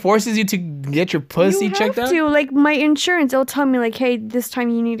government forces you to get your pussy checked out. You have to. Like my insurance, it'll tell me like, hey, this time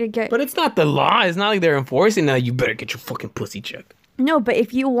you need to get. But it's not the law. It's not like they're enforcing that. You better get your fucking pussy checked. No, but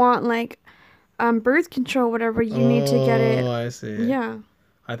if you want like, birth control, whatever, you need to get it. Oh, I see. Yeah.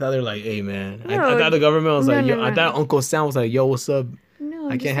 I thought they're like, hey man. No, I thought the government was like, yo. no. I thought Uncle Sam was like, yo, what's up? No,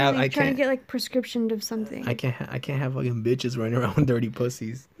 I just can't have- like, I trying can't- to get like prescription of something. I can't have fucking bitches running around with dirty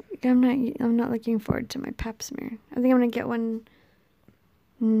pussies. I'm not looking forward to my pap smear. I think I'm gonna get one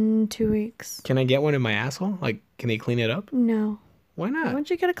in 2 weeks. Can I get one in my asshole? Like, can they clean it up? No. Why Why not? don't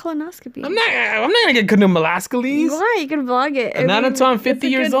you get a colonoscopy? I'm not gonna get colonoscopies. Why? You can vlog it. Not until I'm 50 it's a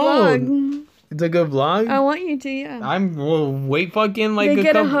years good old. vlog. It's a good vlog. I want you to, yeah. Will wait fucking like They a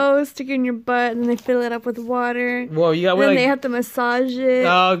get a couple. hose, stick it in your butt, and they fill it up with water. Well, you got Then like. they have to massage it.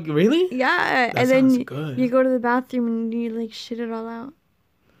 Really? Yeah, That and then sounds good. you go to the bathroom and you like shit it all out.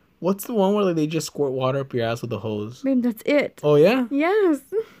 What's the one where like they just squirt water up your ass with a hose? Babe, that's it. Oh yeah? Yes.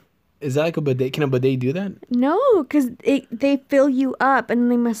 Is that like a bidet? Can a bidet do that? No, because they fill you up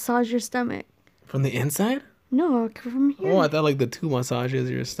and they massage your stomach. From the inside? No, from here. Oh, I thought like the two massages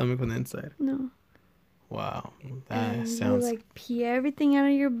your stomach from the inside. No. Wow. That You sounds like pee everything out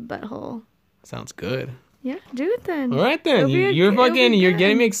of your butthole. sounds good. Yeah, do it then. All right then. It'll be You're it'll be fucking you're good.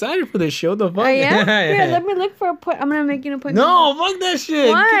 getting me excited for this show. The fuck? I am? Yeah, let me look for a point. I'm gonna make an appointment. No, fuck that shit.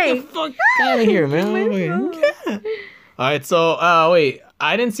 Why? Get the fuck out of here, man. My Wait, phone. yeah. All right, so wait,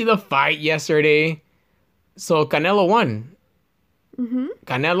 I didn't see the fight yesterday. So Canelo won. Mm-hmm.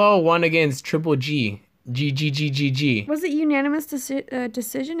 Canelo won against Triple G. G. Was it unanimous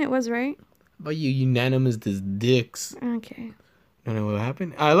decision? It was, right? But you unanimous as dicks. Okay. Don't know what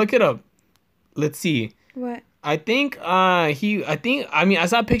happened. Look it up. Let's see. What? I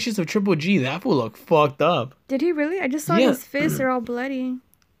saw pictures of Triple G. That fool looked fucked up. Did he really? I just saw Yeah. his fists are all bloody.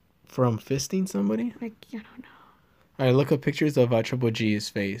 From fisting somebody? Like, I don't know. All right, look up pictures of Triple G's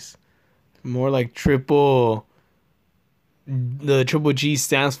face. More like triple. The Triple G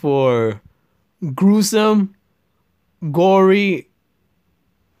stands for gruesome, gory.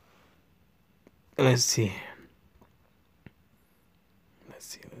 Let's see.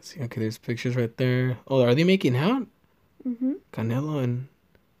 Okay, there's pictures right there. Oh, are they making out? Mm-hmm. Canelo and.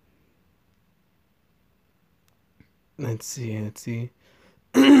 Let's see.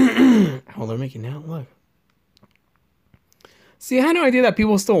 Oh, they're making out. Look. See, I had no idea that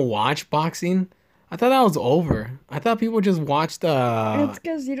people still watch boxing. I thought that was over. I thought people just watched. It's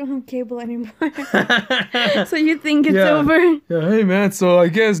because you don't have cable anymore. So you think it's Yeah. over. Yeah, hey man. So I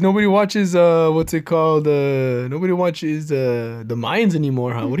guess nobody watches. What's it called? Nobody watches the Mayans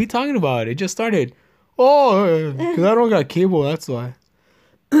anymore, huh? What are you talking about? It just started. Oh, because I don't got cable. That's why.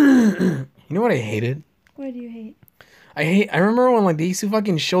 You know what I hated? What do you hate? I remember when like they used to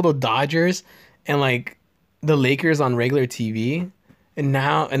fucking show the Dodgers and like the Lakers on regular TV, and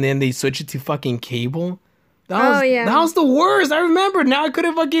then they switch it to fucking cable. That was the worst. I remember. Now I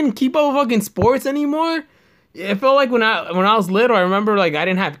couldn't fucking keep up with fucking sports anymore. It felt like when I was little, I remember like I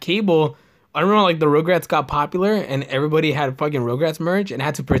didn't have cable. I remember like the Rugrats got popular and everybody had fucking Rugrats merch and I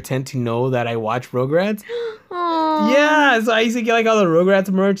had to pretend to know that I watched Rugrats. Aww. Yeah, so I used to get like all the Rugrats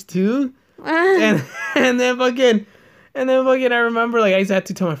merch too. and then fucking I remember like I used to have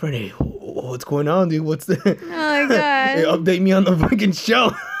to tell my friend, hey, what's going on, dude? What's the Oh my god. hey, update me on the fucking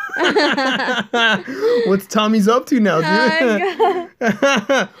show. What's Tommy's up to now, Oh dude? my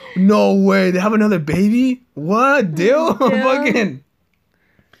god. No way, they have another baby? What? Deal? Fucking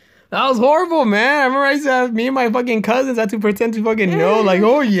that was horrible, man. I remember I used to have me and my fucking cousins had to pretend to fucking know, like,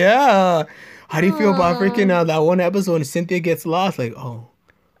 oh yeah. How do you feel about freaking that one episode when Cynthia gets lost? Like, oh.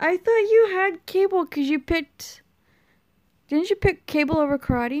 I thought you had cable because you picked. Didn't you pick cable over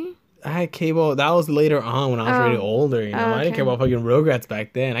karate? I had cable. That was later on when I was already older. You know, I didn't care about fucking Rugrats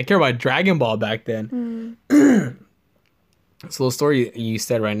back then. I care about Dragon Ball back then. So the story you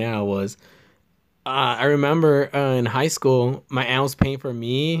said right now was, I remember in high school, my aunt was paying for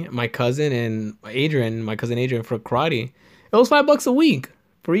me, my cousin, and my cousin Adrian for karate. It was $5 a week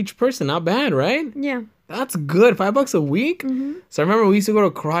for each person. Not bad, right? Yeah. That's good. $5 a week. Mm-hmm. So I remember we used to go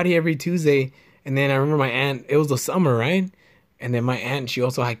to karate every Tuesday, and then I remember my aunt. It was the summer, right? And then my aunt, she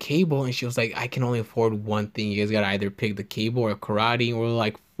also had cable, and she was like, I can only afford one thing. You guys gotta either pick the cable or karate. And we're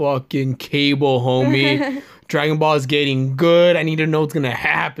like, fucking cable, homie. Dragon Ball is getting good. I need to know what's gonna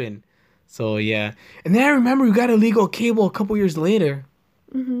happen. So, yeah. And then I remember we got illegal cable a couple years later.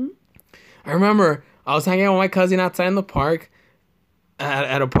 Mm-hmm. I remember I was hanging out with my cousin outside in the park,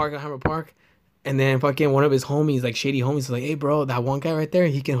 at a park, at Hammer Park. And then fucking one of his homies, like shady homies, was like, hey, bro, that one guy right there,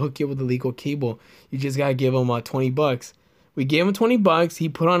 he can hook you up with illegal cable. You just gotta give him $20. We gave him $20. He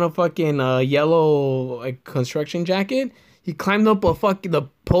put on a fucking yellow like construction jacket. He climbed up the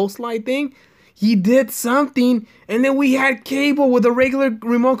post light thing. He did something, and then we had cable with a regular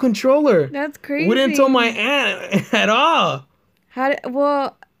remote controller. That's crazy. We didn't tell my aunt at all. How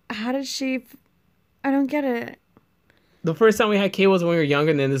did she? I don't get it. The first time we had cable was when we were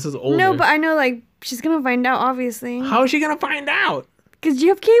younger, and then this is older. No, but I know like she's gonna find out obviously. How is she gonna find out? Because you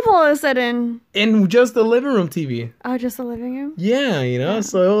have cable all of a sudden. In just the living room TV. Oh, just the living room? Yeah, you know? Yeah.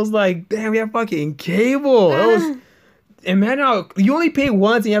 So it was like, damn, we have fucking cable. It was... Imagine how... You only pay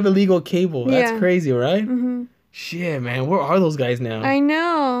once and you have illegal cable. That's crazy, right? Mm-hmm. Shit, man. Where are those guys now? I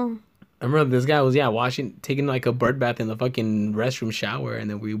know. I remember this guy was, taking like a bird bath in the fucking restroom shower, and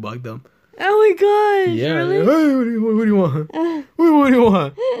then we bugged him. Oh my gosh. Yeah. Really? Hey, what do you want? What do you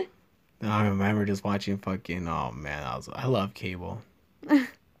want? I remember just watching fucking... Oh, man. I love cable.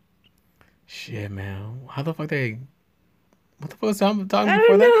 Shit, man. How the fuck What the fuck was I talking I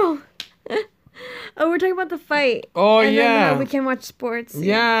before don't that? know. Oh, we're talking about the fight. Oh, and then yeah. how we can watch sports.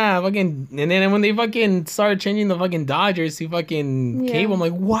 Yeah, fucking, and then when they fucking started changing the fucking Dodgers to fucking Yeah. cable, I'm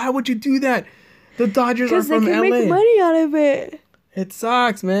like, why would you do that? The Dodgers are Because they from can LA. make money out of it. It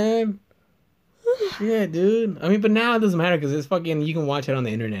sucks, man. Yeah, dude. I mean, but now it doesn't matter because it's fucking, you can watch it on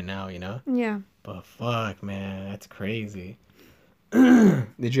the internet now, you know? Yeah. But fuck, man, that's crazy.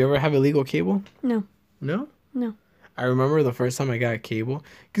 Did you ever have illegal cable? No. No? No. I remember the first time I got cable.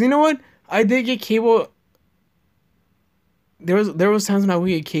 Because you know what? I did get cable. There was times when I would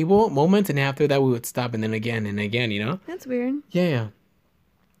get cable moments, and after that we would stop, and then again and again, you know? That's weird. Yeah, yeah.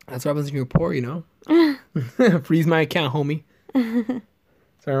 That's what happens when you're poor, you know? Freeze my account, homie.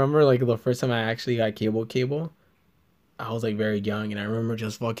 So I remember, like, the first time I actually got cable, I was, like, very young, and I remember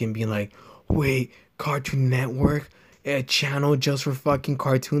just fucking being like, wait, Cartoon Network? A channel just for fucking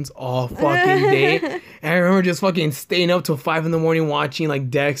cartoons all fucking day. And I remember just fucking staying up till 5 in the morning watching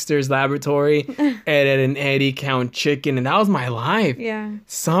like Dexter's Laboratory, Ed, and Eddie, Count Chicken, and that was my life. Yeah.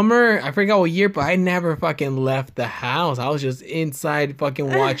 Summer, I forgot what year, but I never fucking left the house. I was just inside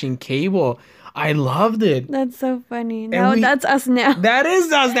fucking watching cable. I loved it. That's so funny. No, that's us now. That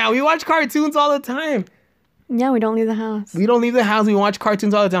is us now. We watch cartoons all the time. Yeah, we don't leave the house. We don't leave the house. We watch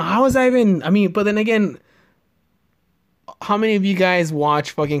cartoons all the time. How was I even? I mean, but then again, how many of you guys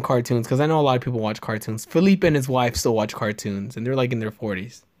watch fucking cartoons? Because I know a lot of people watch cartoons. Philippe and his wife still watch cartoons, and they're like in their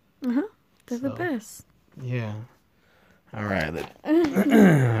 40s. Uh-huh. They're the best. Yeah. All right.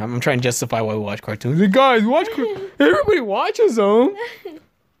 I'm trying to justify why we watch cartoons. Like, guys, everybody watches them.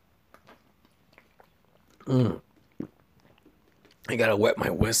 I gotta wet my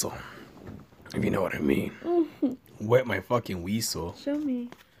whistle, if you know what I mean. Wet my fucking whistle. Show me.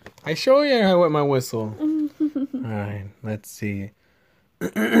 I show you how I wet my whistle. Alright, let's see. Oh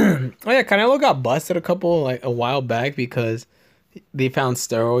yeah, Canelo got busted a while back because they found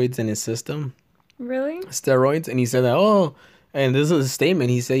steroids in his system. Really? Steroids, and he said that, and this is a statement.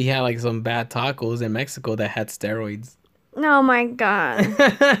 He said he had like some bad tacos in Mexico that had steroids. Oh my god.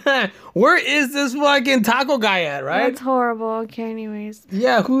 Where is this fucking taco guy at, right? That's horrible. Okay, anyways.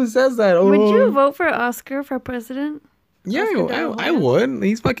 Yeah, who says that? Oh. Would you vote for Oscar for president? Yeah, I would.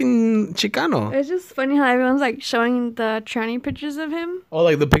 He's fucking Chicano. It's just funny how everyone's like showing the tranny pictures of him. Oh,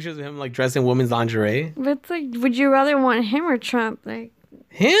 like the pictures of him like dressed in women's lingerie. But it's like, would you rather want him or Trump? Like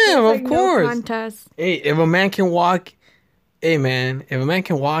him, like of course. No contest. Hey, if a man can walk in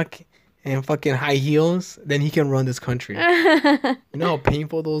fucking high heels, then he can run this country. You know how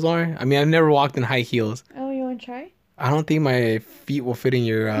painful those are? I mean, I've never walked in high heels. Oh, you want to try? I don't think my feet will fit in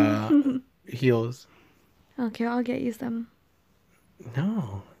your heels. Okay, I'll get you some.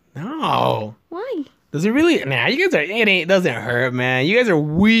 No. Why? Does it really? Nah, you guys are. It doesn't hurt, man. You guys are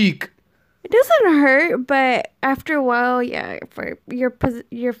weak. It doesn't hurt, but after a while, yeah, for your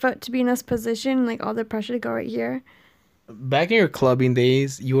foot to be in this position, like all the pressure to go right here. Back in your clubbing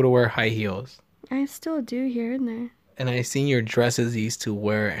days, you would wear high heels. I still do here and there. And I seen your dresses you used to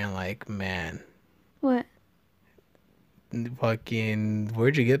wear, and like, man, What? fucking,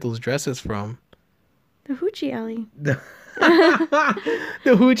 where'd you get those dresses from? The Hoochie Alley. The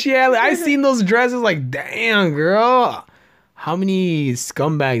Hoochie Alley. I seen those dresses like, damn, girl. How many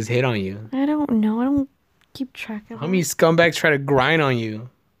scumbags hit on you? I don't know. I don't keep track of How it. many scumbags try to grind on you?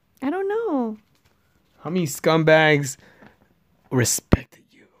 I don't know. How many scumbags respected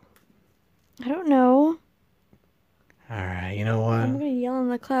you? I don't know. All right, you know I'm what? gonna yell in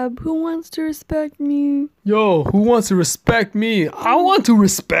the club. Who wants to respect me? Yo, who wants to respect me? I want to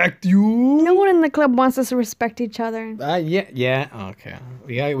respect you. No one in the club wants us to respect each other. Yeah. Okay.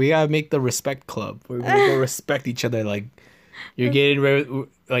 We gotta make the respect club. We're gonna go respect each other. Like you're getting ready,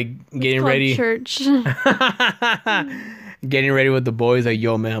 getting Club ready, Church. getting ready with the boys. Like,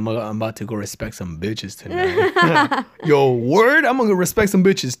 yo, man, I'm about to go respect some bitches tonight. Yo, word, I'm gonna go respect some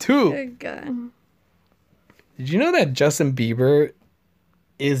bitches too. Good God. Did you know that Justin Bieber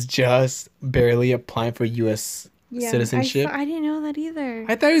is just barely applying for U.S. citizenship? I didn't know that either.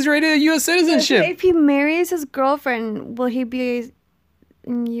 I thought he was ready to U.S. citizenship. If he marries his girlfriend, will he be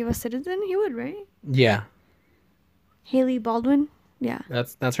a U.S. citizen? He would, right? Yeah, Haley Baldwin? Yeah.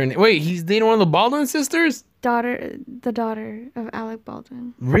 that's her name. Wait, he's dating one of the Baldwin sisters? The daughter of Alec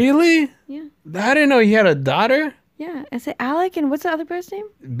Baldwin. Really? Yeah. I didn't know he had a daughter. Yeah. Is it Alec and what's the other person's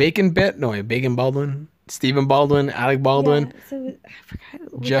name? Bacon Baldwin, Stephen Baldwin, Alec Baldwin, Yeah, so I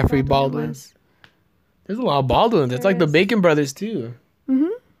forgot which Jeffrey it Baldwin. was. There's a lot of Baldwins. It's like the There is. Bacon brothers too, Mhm.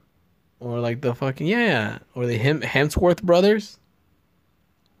 or like the fucking or the Hemsworth brothers.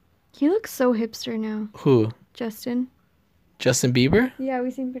 He looks so hipster now, Who? Justin. Justin Bieber. Yeah,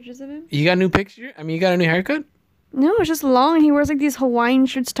 we seen pictures of him. You got a new picture? I mean, you got a new haircut? No, it's just long. And he wears like these Hawaiian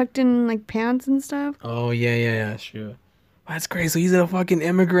shirts tucked in like pants and stuff. Oh, yeah, sure. That's crazy. So he's a fucking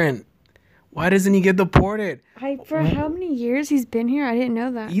immigrant. Why doesn't he get deported? For how many years he's been here? I didn't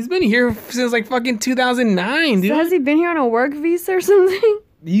know that. He's been here since like fucking 2009, dude. So has he been here on a work visa or something?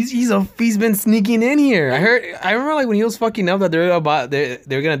 He's been sneaking in here. I remember like when he was fucking up that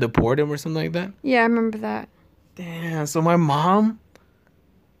they're gonna deport him or something like that. Yeah, I remember that. Damn. So my mom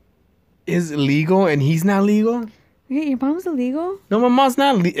is legal and he's not legal. Wait, your mom's illegal? No, my mom's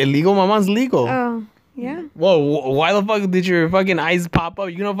not illegal. My mom's legal. Oh, yeah. Whoa, why the fuck did your fucking eyes pop up?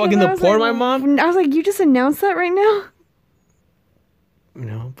 You gonna fucking I was deport like, my mom? I was like, you just announced that right now?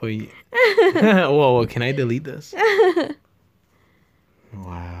 No, but whoa, can I delete this?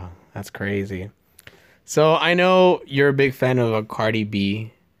 Wow, that's crazy. So I know you're a big fan of Cardi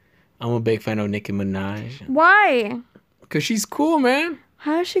B. I'm a big fan of Nicki Minaj. Why? Cause she's cool, man.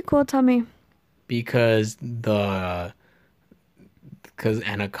 How is she cool? Tell me. Because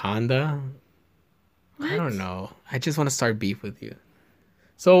Anaconda. What? I don't know. I just want to start beef with you.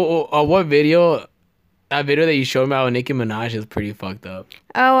 So what video? That video that you showed me about Nicki Minaj is pretty fucked up.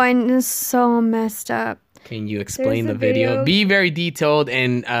 Oh, it's so messed up. Can you explain There's the a video? video. Be very detailed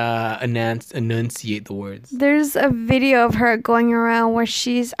and enunciate the words. There's a video of her going around where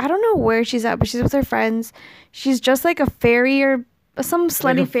I don't know where she's at, but she's with her friends. She's just like a fairy or some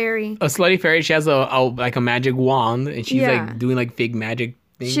slutty fairy. A slutty fairy. She has a magic wand, and she's Yeah. like doing like fake magic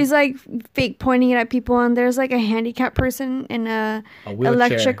things. She's like fake pointing it at people, and there's like a handicapped person in a wheelchair.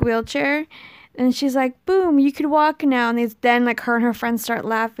 electric wheelchair. And she's like, boom, you could walk now. And then like her and her friends start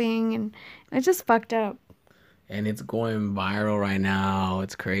laughing, and it's just fucked up. And it's going viral right now.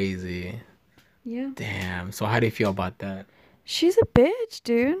 It's crazy. Yeah. Damn. So how do you feel about that? She's a bitch,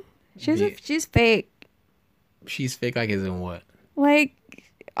 dude. She's fake. She's fake, like, as in what? Like,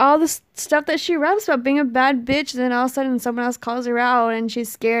 all the stuff that she raps about being a bad bitch, then all of a sudden someone else calls her out and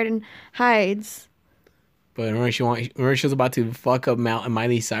she's scared and hides. But remember she was about to fuck up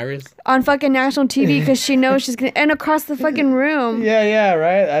Miley Cyrus? On fucking national TV because she knows she's gonna end across the fucking room. Yeah,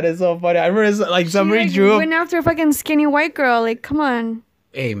 right? That is so funny. I remember like somebody drew up. Went after a fucking skinny white girl. Like, come on.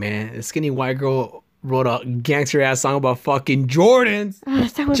 Hey, man, a skinny white girl wrote a gangster-ass song about fucking Jordans.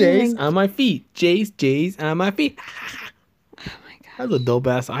 That was J's like, on my feet. J's on my feet. That's a dope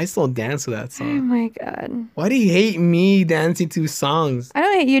ass. I still dance to that oh song. my god. Why do you hate me dancing to songs? I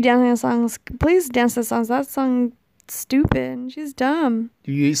don't hate you dancing to songs. Please dance to songs. That song stupid. She's dumb.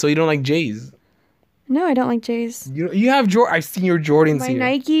 So you don't like J's? No, I don't like J's. You have I've seen your Jordans My here.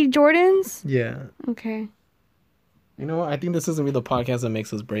 Nike Jordans? Yeah. Okay. You know what? I think this isn't really the podcast that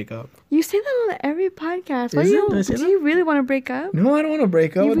makes us break up. You say that on every podcast. Why Is do it? you, Did I say do that? you really want to break up? No, I don't want to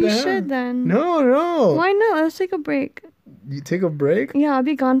break up. What We the hell? should then. No. Why not? Let's take a break. You take a break? Yeah, I'll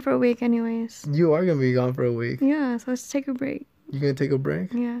be gone for a week anyways. You are going to be gone for a week. Yeah, so let's take a break. You going to take a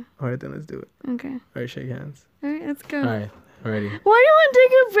break? Yeah. All right, then let's do it. Okay. All right, shake hands. All right, let's go. All right, ready. Why do you want to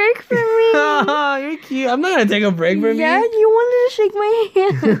take a break from me? You're cute. I'm not going to take a break from Yeah, you. you wanted to shake my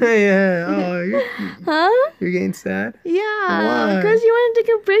hand. Yeah. Oh, you're cute. Huh? You're getting sad? Yeah. Why? Because you want to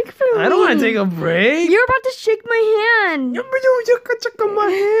take a break from me. I don't want to take a break. You're about to shake my hand. You check on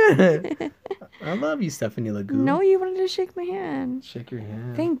my hand. I love you, Stephanie Lagoon. No, you wanted to shake my hand. Shake your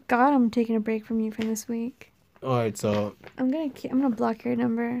hand. Thank God I'm taking a break from you for this week. All right, so I'm gonna block your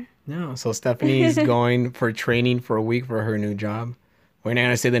number. no. So Stephanie's going for training for a week for her new job. We're not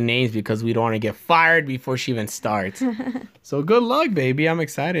gonna say the names because we don't want to get fired before she even starts. So good luck, baby. I'm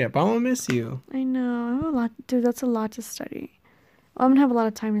excited. But I'm gonna miss you. I know. I have a lot, dude. That's a lot to study. Well, I'm gonna have a lot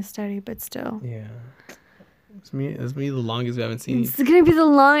of time to study, but still. Yeah. It's me the longest we haven't seen. It's gonna be the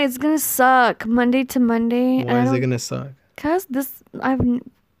long. It's gonna suck Monday to Monday. Why is it gonna suck? Cause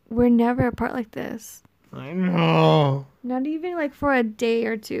we're never apart like this. I know. Not even like for a day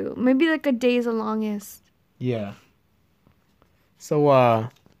or two. Maybe like a day is the longest. Yeah. So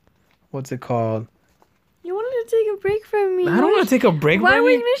what's it called? You wanted to take a break from me. I don't want to take a break Why from were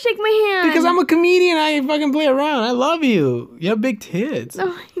you you. gonna shake my hand? Because I'm a comedian. I fucking play around. I love you. You have big tits. Oh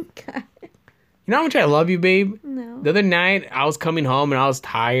my god. You know how much I love you, babe? No. The other night, I was coming home and I was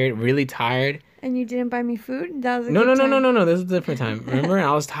tired, really tired. And you didn't buy me food? That was a No. good time. This is a different time. Remember?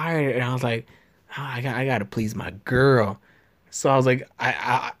 I was tired and I was like, oh, I got to please my girl. So I was like,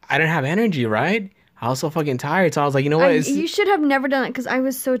 I didn't have energy, right? I was so fucking tired. So I was like, you know what? You should have never done it because I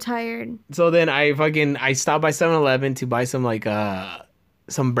was so tired. So then I stopped by 7-Eleven to buy some like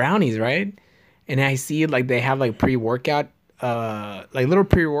some brownies, right? And I see like they have like pre-workout like little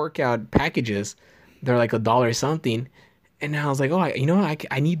pre-workout packages. They're like $1 something. And I was like, oh,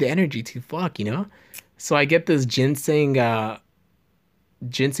 I need the energy to fuck, you know? So I get this ginseng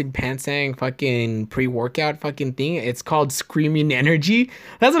ginseng pansang fucking pre-workout fucking thing. It's called Screaming Energy.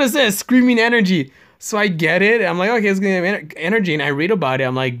 That's what it says, Screaming Energy. So I get it. I'm like, okay, it's gonna have energy, and I read about it.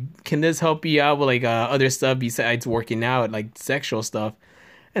 I'm like, can this help you out with like other stuff besides working out, like sexual stuff?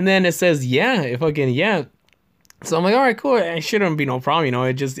 And then it says, yeah, if fucking yeah. So I'm like, all right, cool. It shouldn't be no problem, you know.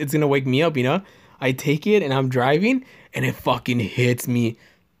 It's gonna wake me up, you know. I take it and I'm driving, and it fucking hits me.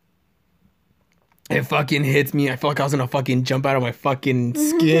 It fucking hits me. I felt like I was gonna fucking jump out of my fucking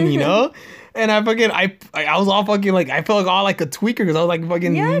skin, you know? And I was all fucking like, I felt like all like a tweaker because I was like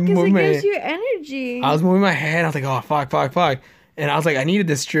fucking Yeah, because it moving gives you energy. I was moving my head. I was like, oh, fuck. And I was like, I need to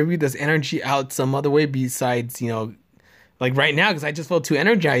distribute this energy out some other way besides, you know, like right now because I just felt too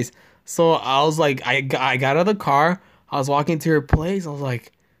energized. So I was like, I got out of the car. I was walking to her place. I was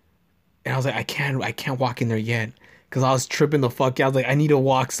like, I can't walk in there yet because I was tripping the fuck out. I was like, I need to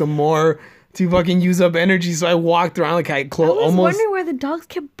walk some more to fucking use up energy. So I walked around like I was almost. wondering why the dogs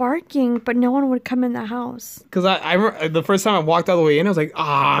kept barking, but no one would come in the house. Because I remember the first time I walked all the way in, I was like,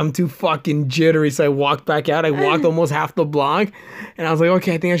 I'm too fucking jittery. So I walked back out. I walked almost half the block. And I was like,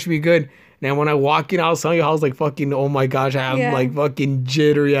 okay, I think I should be good. And when I walk in, I was telling you, I was like, fucking, oh my gosh, I'm like fucking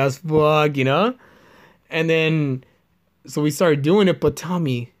jittery as fuck, you know? And then, so we started doing it. But tell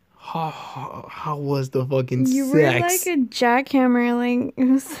me, how was the fucking You sex? were like a jackhammer. Like, it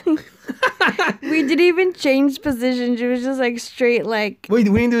was like we didn't even change positions. It was just like straight, like. Wait,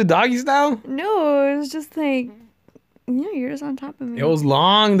 we didn't do the doggy style? No, it was just like, yeah, you're just on top of me. It was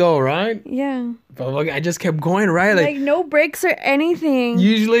long though, right? Yeah. But like, I just kept going, right? Like no breaks or anything.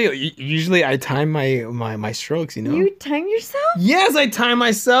 Usually I time my strokes, you know? You time yourself? Yes, I time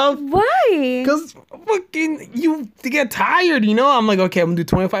myself. Why? Because fucking you to get tired, you know? I'm like, okay, I'm gonna do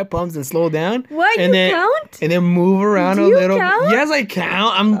 25 pumps and slow down. What? And You then, count? And then move around Do a you little. count? Yes, I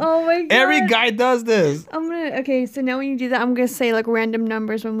count. Oh my god. Every guy does this. Okay, so now when you do that, I'm gonna say like random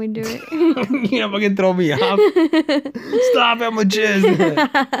numbers when we do it. You know, fucking throw me off. Stop, I'm a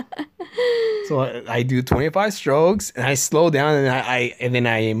jizz. So I do 25 strokes and I slow down and then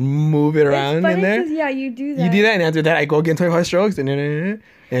I move it around It's funny in there. 'cause, yeah, you do that. You do that, and after that, I go again 25 strokes, and then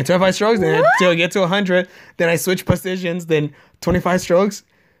 25 strokes, then until I get to 100, then I switch positions, then 25 strokes,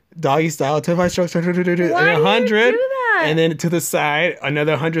 doggy style, 25 strokes, and then Why do you 100, do that? and then to the side,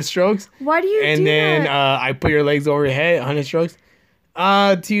 another 100 strokes. Why do you and do then that? I put your legs over your head, 100 strokes,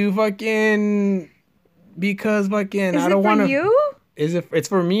 to fucking, because fucking, Is I don't it for want to. you? It's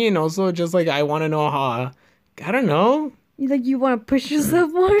for me, and also just like I want to know how. I don't know. You want to push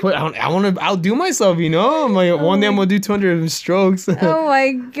yourself more? But I want to outdo myself, you know. I'm like one day I'm gonna do 200 strokes. Oh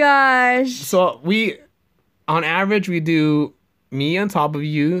my gosh. So on average, we do me on top of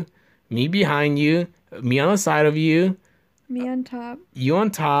you, me behind you, me on the side of you, Me on top. you on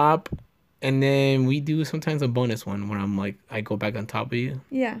top, and then we do sometimes a bonus one where I'm like I go back on top of you.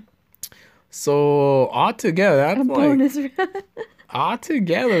 Yeah. So altogether, that's A like bonus round.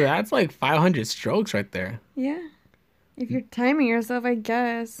 altogether that's like 500 strokes right there. Yeah. If you're timing yourself, I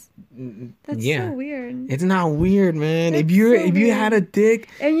guess. That's Yeah. so weird. It's not weird, man. That's If so you weird. had a dick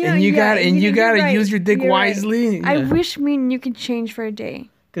And you know, and you yeah, gotta you're right. use your dick You're right. wisely. I Yeah. wish me and you could change for a day.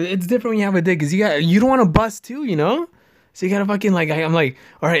 Cause it's different when you have a dick. Cause you don't want to bust too, you know. So you gotta fucking like I'm like,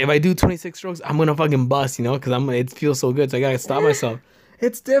 all right, if I do 26 strokes, I'm gonna fucking bust, you know, cause it feels so good. So I gotta stop myself.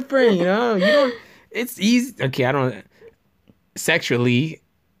 It's different, you know. You don't. It's easy. Okay, I don't. Sexually,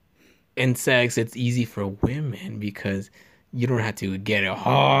 in sex, it's easy for women because you don't have to get it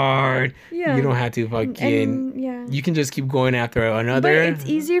hard. Yeah. You don't have to fucking. And, yeah. You can just keep going after But another. it's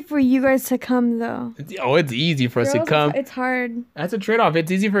easier for you guys to come, though. It's easy for us to Girls, come. It's hard. That's a trade-off.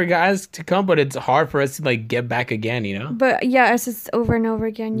 It's easy for guys to come, but it's hard for us to like get back again, you know? But yeah, it's just over and over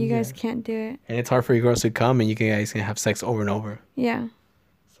again. You guys can't do it. And it's hard for you girls to come and you guys can have sex over and over. Yeah.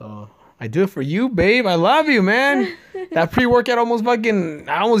 So I do it for you, babe. I love you, man. That pre-workout I almost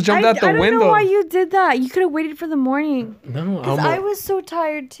jumped out the I don't window. know why you did that. You could have waited for the morning. No, Because I was so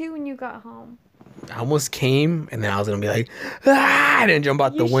tired too when you got home. I almost came and then I was gonna be like, I didn't jump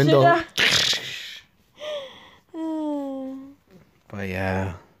out the window. But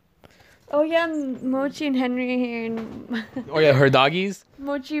yeah. Oh yeah, Mochi and Henry are here, and Oh yeah, her doggies?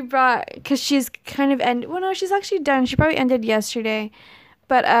 Mochi brought, because she's kind of well no, she's actually done. She probably ended yesterday.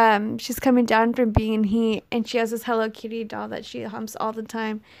 But she's coming down from being in heat, and she has this Hello Kitty doll that she humps all the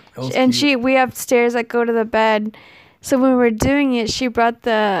time. And we have stairs that go to the bed. So when we're doing it, she brought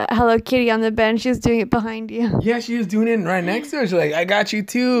the Hello Kitty on the bed, and she was doing it behind you. Yeah, she was doing it right next to her. She's like, I got you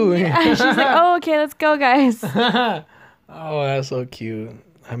too. And she's like, oh, okay, let's go, guys. Oh, that's so cute.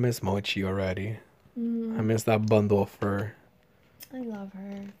 I miss Mochi already. I miss that bundle of fur. I love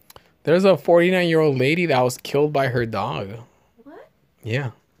her. There's a 49-year-old lady that was killed by her dog. What?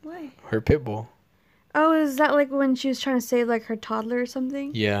 Yeah, Why? her pit bull. Oh, is that like when she was trying to save like her toddler or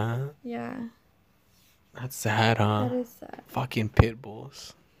something? Yeah, Yeah. that's sad, huh? That is sad. Fucking pit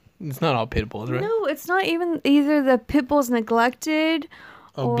bulls. It's not all pit bulls, right? No, it's not even either the pit bull's neglected,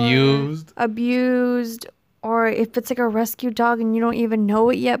 Abused. or abused, or if it's like a rescue dog and you don't even know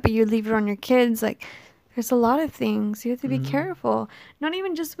it yet, but you leave it on your kids. Like, there's a lot of things you have to be careful. Not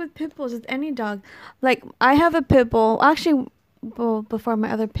even just with pit bulls, with any dog. Like, I have a pit bull. Actually, well, before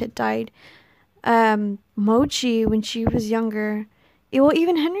my other pit died, Mochi, when she was younger, well,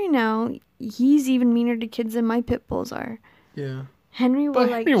 even Henry now, he's even meaner to kids than my pit bulls are. Yeah. Henry will But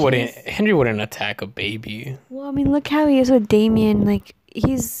like Henry wouldn't attack a baby. Well, I mean, look how he is with Damien. Like,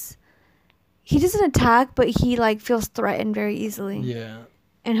 he doesn't attack, but he like feels threatened very easily. Yeah.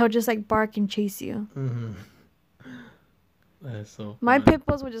 And he'll just like bark and chase you. Mm-hmm. That's so fun. My pit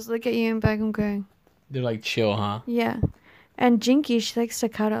bulls will just look at you and be like, okay. They're like chill, huh? Yeah. And Jinky, she likes to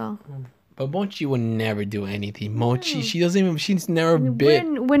cuddle. But Mochi would never do anything. Mochi, she's never bit.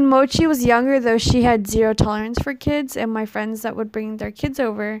 When Mochi was younger, though, she had zero tolerance for kids, and my friends that would bring their kids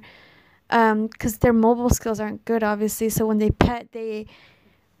over, because their mobile skills aren't good, obviously. So when they pet,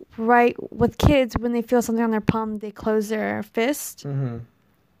 right with kids, when they feel something on their palm, they close their fist. Mm-hmm.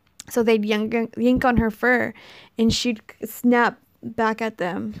 So they'd yank on her fur, and she'd snap back at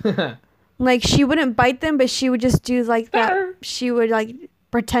them. Like, she wouldn't bite them, but she would just do like that. She would like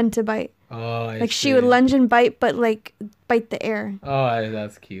pretend to bite. Oh, I Like, see. she would lunge and bite, but like bite the air. Oh,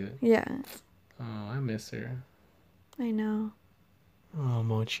 that's cute. Yeah. Oh, I miss her. I know. Oh,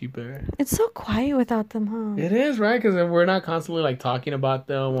 Mochi Bear. It's so quiet without them, huh? It is, right? Because we're not constantly like talking about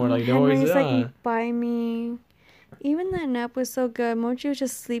them or like they're always Henry's like by me. Even that nap was so good. Mochi was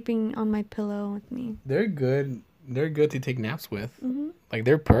just sleeping on my pillow with me. They're good. They're good to take naps with. Mm-hmm. Like,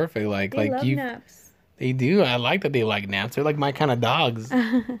 they're perfect. Like They like love you. naps. They do. I like that they like naps. They're like my kind of dogs.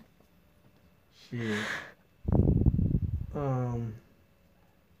 Shit.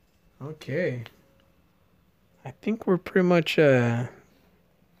 Okay. I think we're pretty much damn,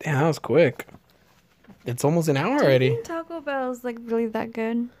 that was quick. It's almost an hour Do you already. think Taco Bell's like really that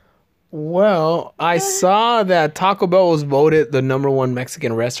good? Well, I saw that Taco Bell was voted the #1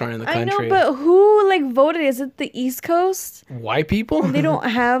 Mexican restaurant in the country. I know, but who like voted? Is it the East Coast? White people? They don't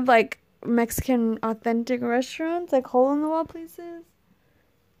have like Mexican authentic restaurants, like hole in the wall places.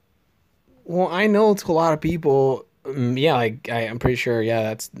 Well, I know to a lot of people, yeah, like I'm pretty sure, yeah,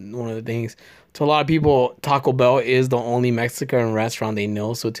 that's one of the things. To a lot of people, Taco Bell is the only Mexican restaurant they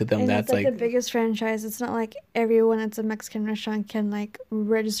know. So to them, And that's it's like like the biggest franchise. It's not like everyone that's a Mexican restaurant can like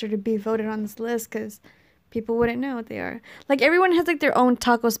register to be voted on this list because people wouldn't know what they are. Like, everyone has like their own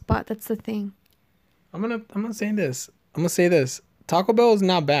taco spot. That's the thing. I'm gonna say this. I'm gonna say this. Taco Bell is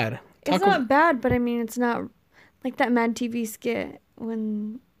not bad. It's not bad, but I mean, it's not like that Mad TV skit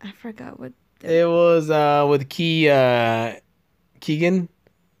when I forgot what. It was with Keegan.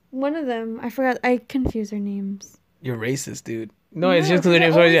 One of them, I forgot. I confuse their names. You're racist, dude. No, it's just because their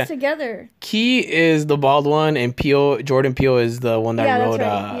names they're are always yeah. together. Key is the bald one, and Jordan Peele is the one that Yeah, that's wrote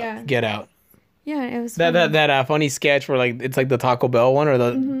right. Yeah. Get Out. Yeah, it was That funny sketch where like it's like the Taco Bell one or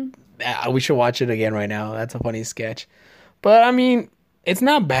the. Mm-hmm. We should watch it again right now. That's a funny sketch, but I mean, it's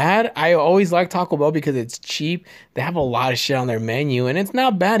not bad. I always like Taco Bell because it's cheap. They have a lot of shit on their menu, and it's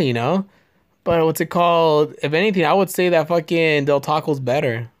not bad, you know. But what's it called? If anything, I would say that fucking Del Taco's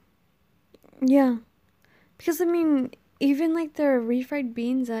better. Yeah, because I mean, even like their refried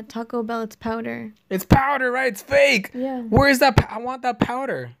beans at Taco Bell, it's powder. It's powder, right? It's fake. Yeah. Where is that? I want that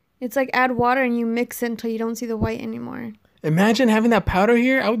powder. It's like add water and you mix it until you don't see the white anymore. Imagine having that powder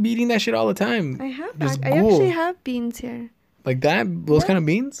here. I would be eating that shit all the time. I have. Just I gruel. actually have beans here. Like that? Those kind of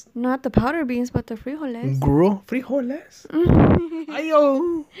beans? Not the powder beans, but the frijoles. Gruel? Frijoles?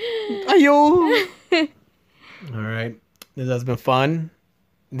 Ayo. Ayo. All right. This has been fun.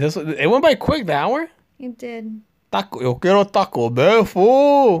 It went by quick, the hour. It did. Yo quiero Taco Bell,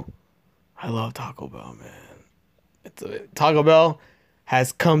 fool. I love Taco Bell, man. Taco Bell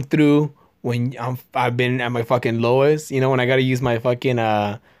has come through when I've been at my fucking lowest. You know, when I got to use my fucking,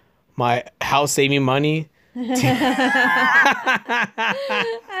 my house saving money. I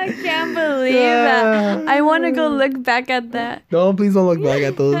can't believe that. I want to go look back at that. No, please don't look back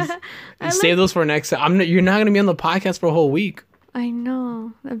at those. Save those for next time. You're not going to be on the podcast for a whole week. I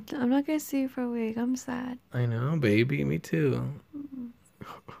know. I'm not going to see you for a week. I'm sad. I know, baby. Me too.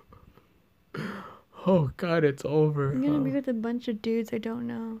 Oh, God, it's over. I'm going to be with a bunch of dudes I don't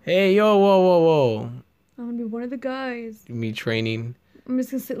know. Hey, yo, whoa. I'm going to be one of the guys. Me training. I'm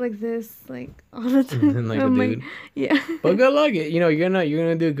just going to sit like this, like, all the time. Like a dude. Yeah. But good luck. You know, you're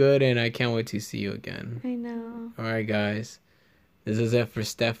gonna do good, and I can't wait to see you again. I know. All right, guys. This is it for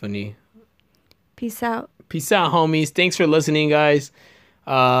Stephanie. Peace out. Peace out, homies. Thanks for listening, guys.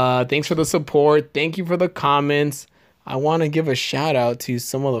 Thanks for the support. Thank you for the comments. I want to give a shout out to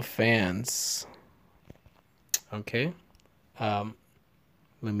some of the fans. Okay. Let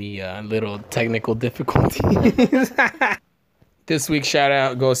me little technical difficulties. This week's shout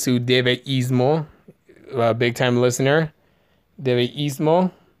out goes to David Ismo, a big time listener. David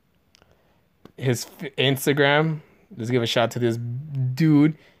Ismo. His Instagram. Let's give a shout out to this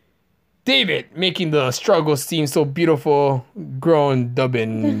dude. David, making the struggle seem so beautiful. Growing,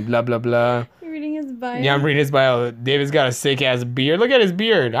 dubbing, blah, blah, blah. You're reading his bio? Yeah, I'm reading his bio. David's got a sick ass beard. Look at his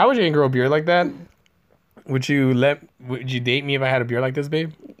beard. I wish I didn't grow a beard like that. Would you date me if I had a beard like this,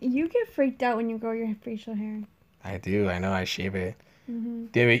 babe? You get freaked out when you grow your facial hair. I do. I know. I shave it. Mm-hmm.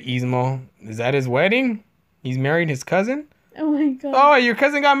 David Ismo. Is that his wedding? He's married his cousin? Oh my god. Oh, your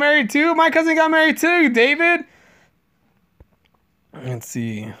cousin got married too? My cousin got married too, David. Let's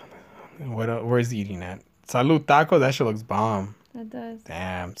see. Where's he eating at? Salud Taco. That shit looks bomb. That does.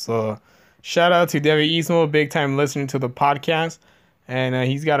 Damn. So, shout out to David Ismo, big time listening to the podcast. And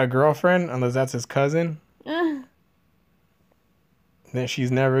he's got a girlfriend, unless that's his cousin. That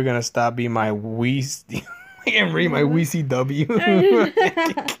she's never gonna stop being my I can't read my WCW.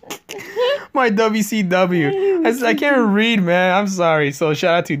 My WCW. I can't read, man. I'm sorry. So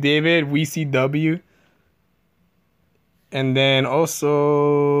shout out to David WCW. And then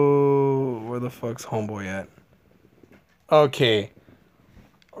also, where the fuck's Homeboy at? Okay,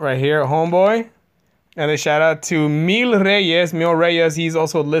 right here, Homeboy. And then shout out to Mil Reyes. He's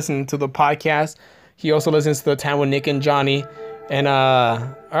also listening to the podcast. He also listens to the time with Nick and Johnny. And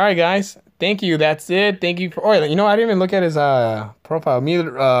all right, guys, thank you. That's it. Thank you for. Oh, you know, I didn't even look at his profile.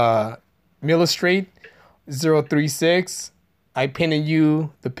 Millustrate 036. I pinned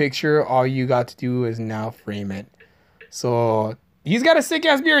you the picture. All you got to do is now frame it. So he's got a sick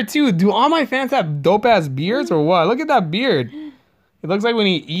ass beard too. Do all my fans have dope ass beards or what? Look at that beard. It looks like when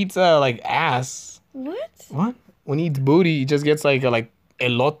he eats like ass. What? When he eats booty, he just gets like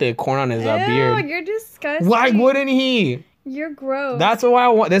elote corn on his beard. You're disgusting. Why wouldn't he? You're gross. That's why I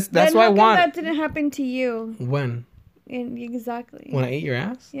want this. That's why I want. That didn't happen to you. When? Exactly. When I ate your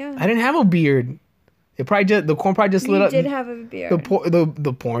ass? Yeah. I didn't have a beard. The corn probably just slid up. You did have a beard.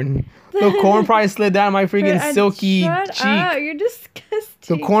 The corn probably slid down my freaking silky cheek. Up. You're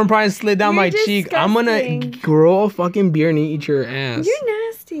disgusting. The corn probably slid down my cheek. I'm gonna grow a fucking beard and eat your ass. You're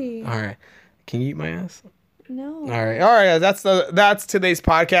nasty. All right. Can you eat my ass? No. All right. That's today's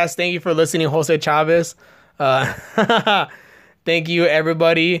podcast. Thank you for listening, Jose Chavez. Thank you,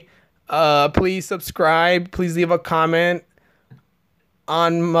 everybody. Please subscribe. Please leave a comment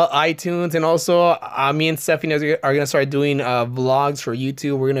on iTunes. And also, me and Stephanie are going to start doing vlogs for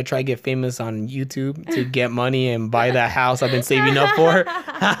YouTube. We're going to try to get famous on YouTube to get money and buy that house I've been saving up for.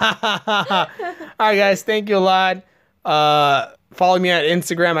 All right, guys. Thank you a lot. Follow me on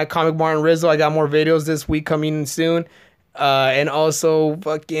Instagram at Comic Martin Rizzo. I got more videos this week coming soon. And also,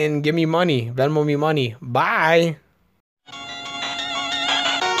 fucking give me money. Venmo me money. Bye.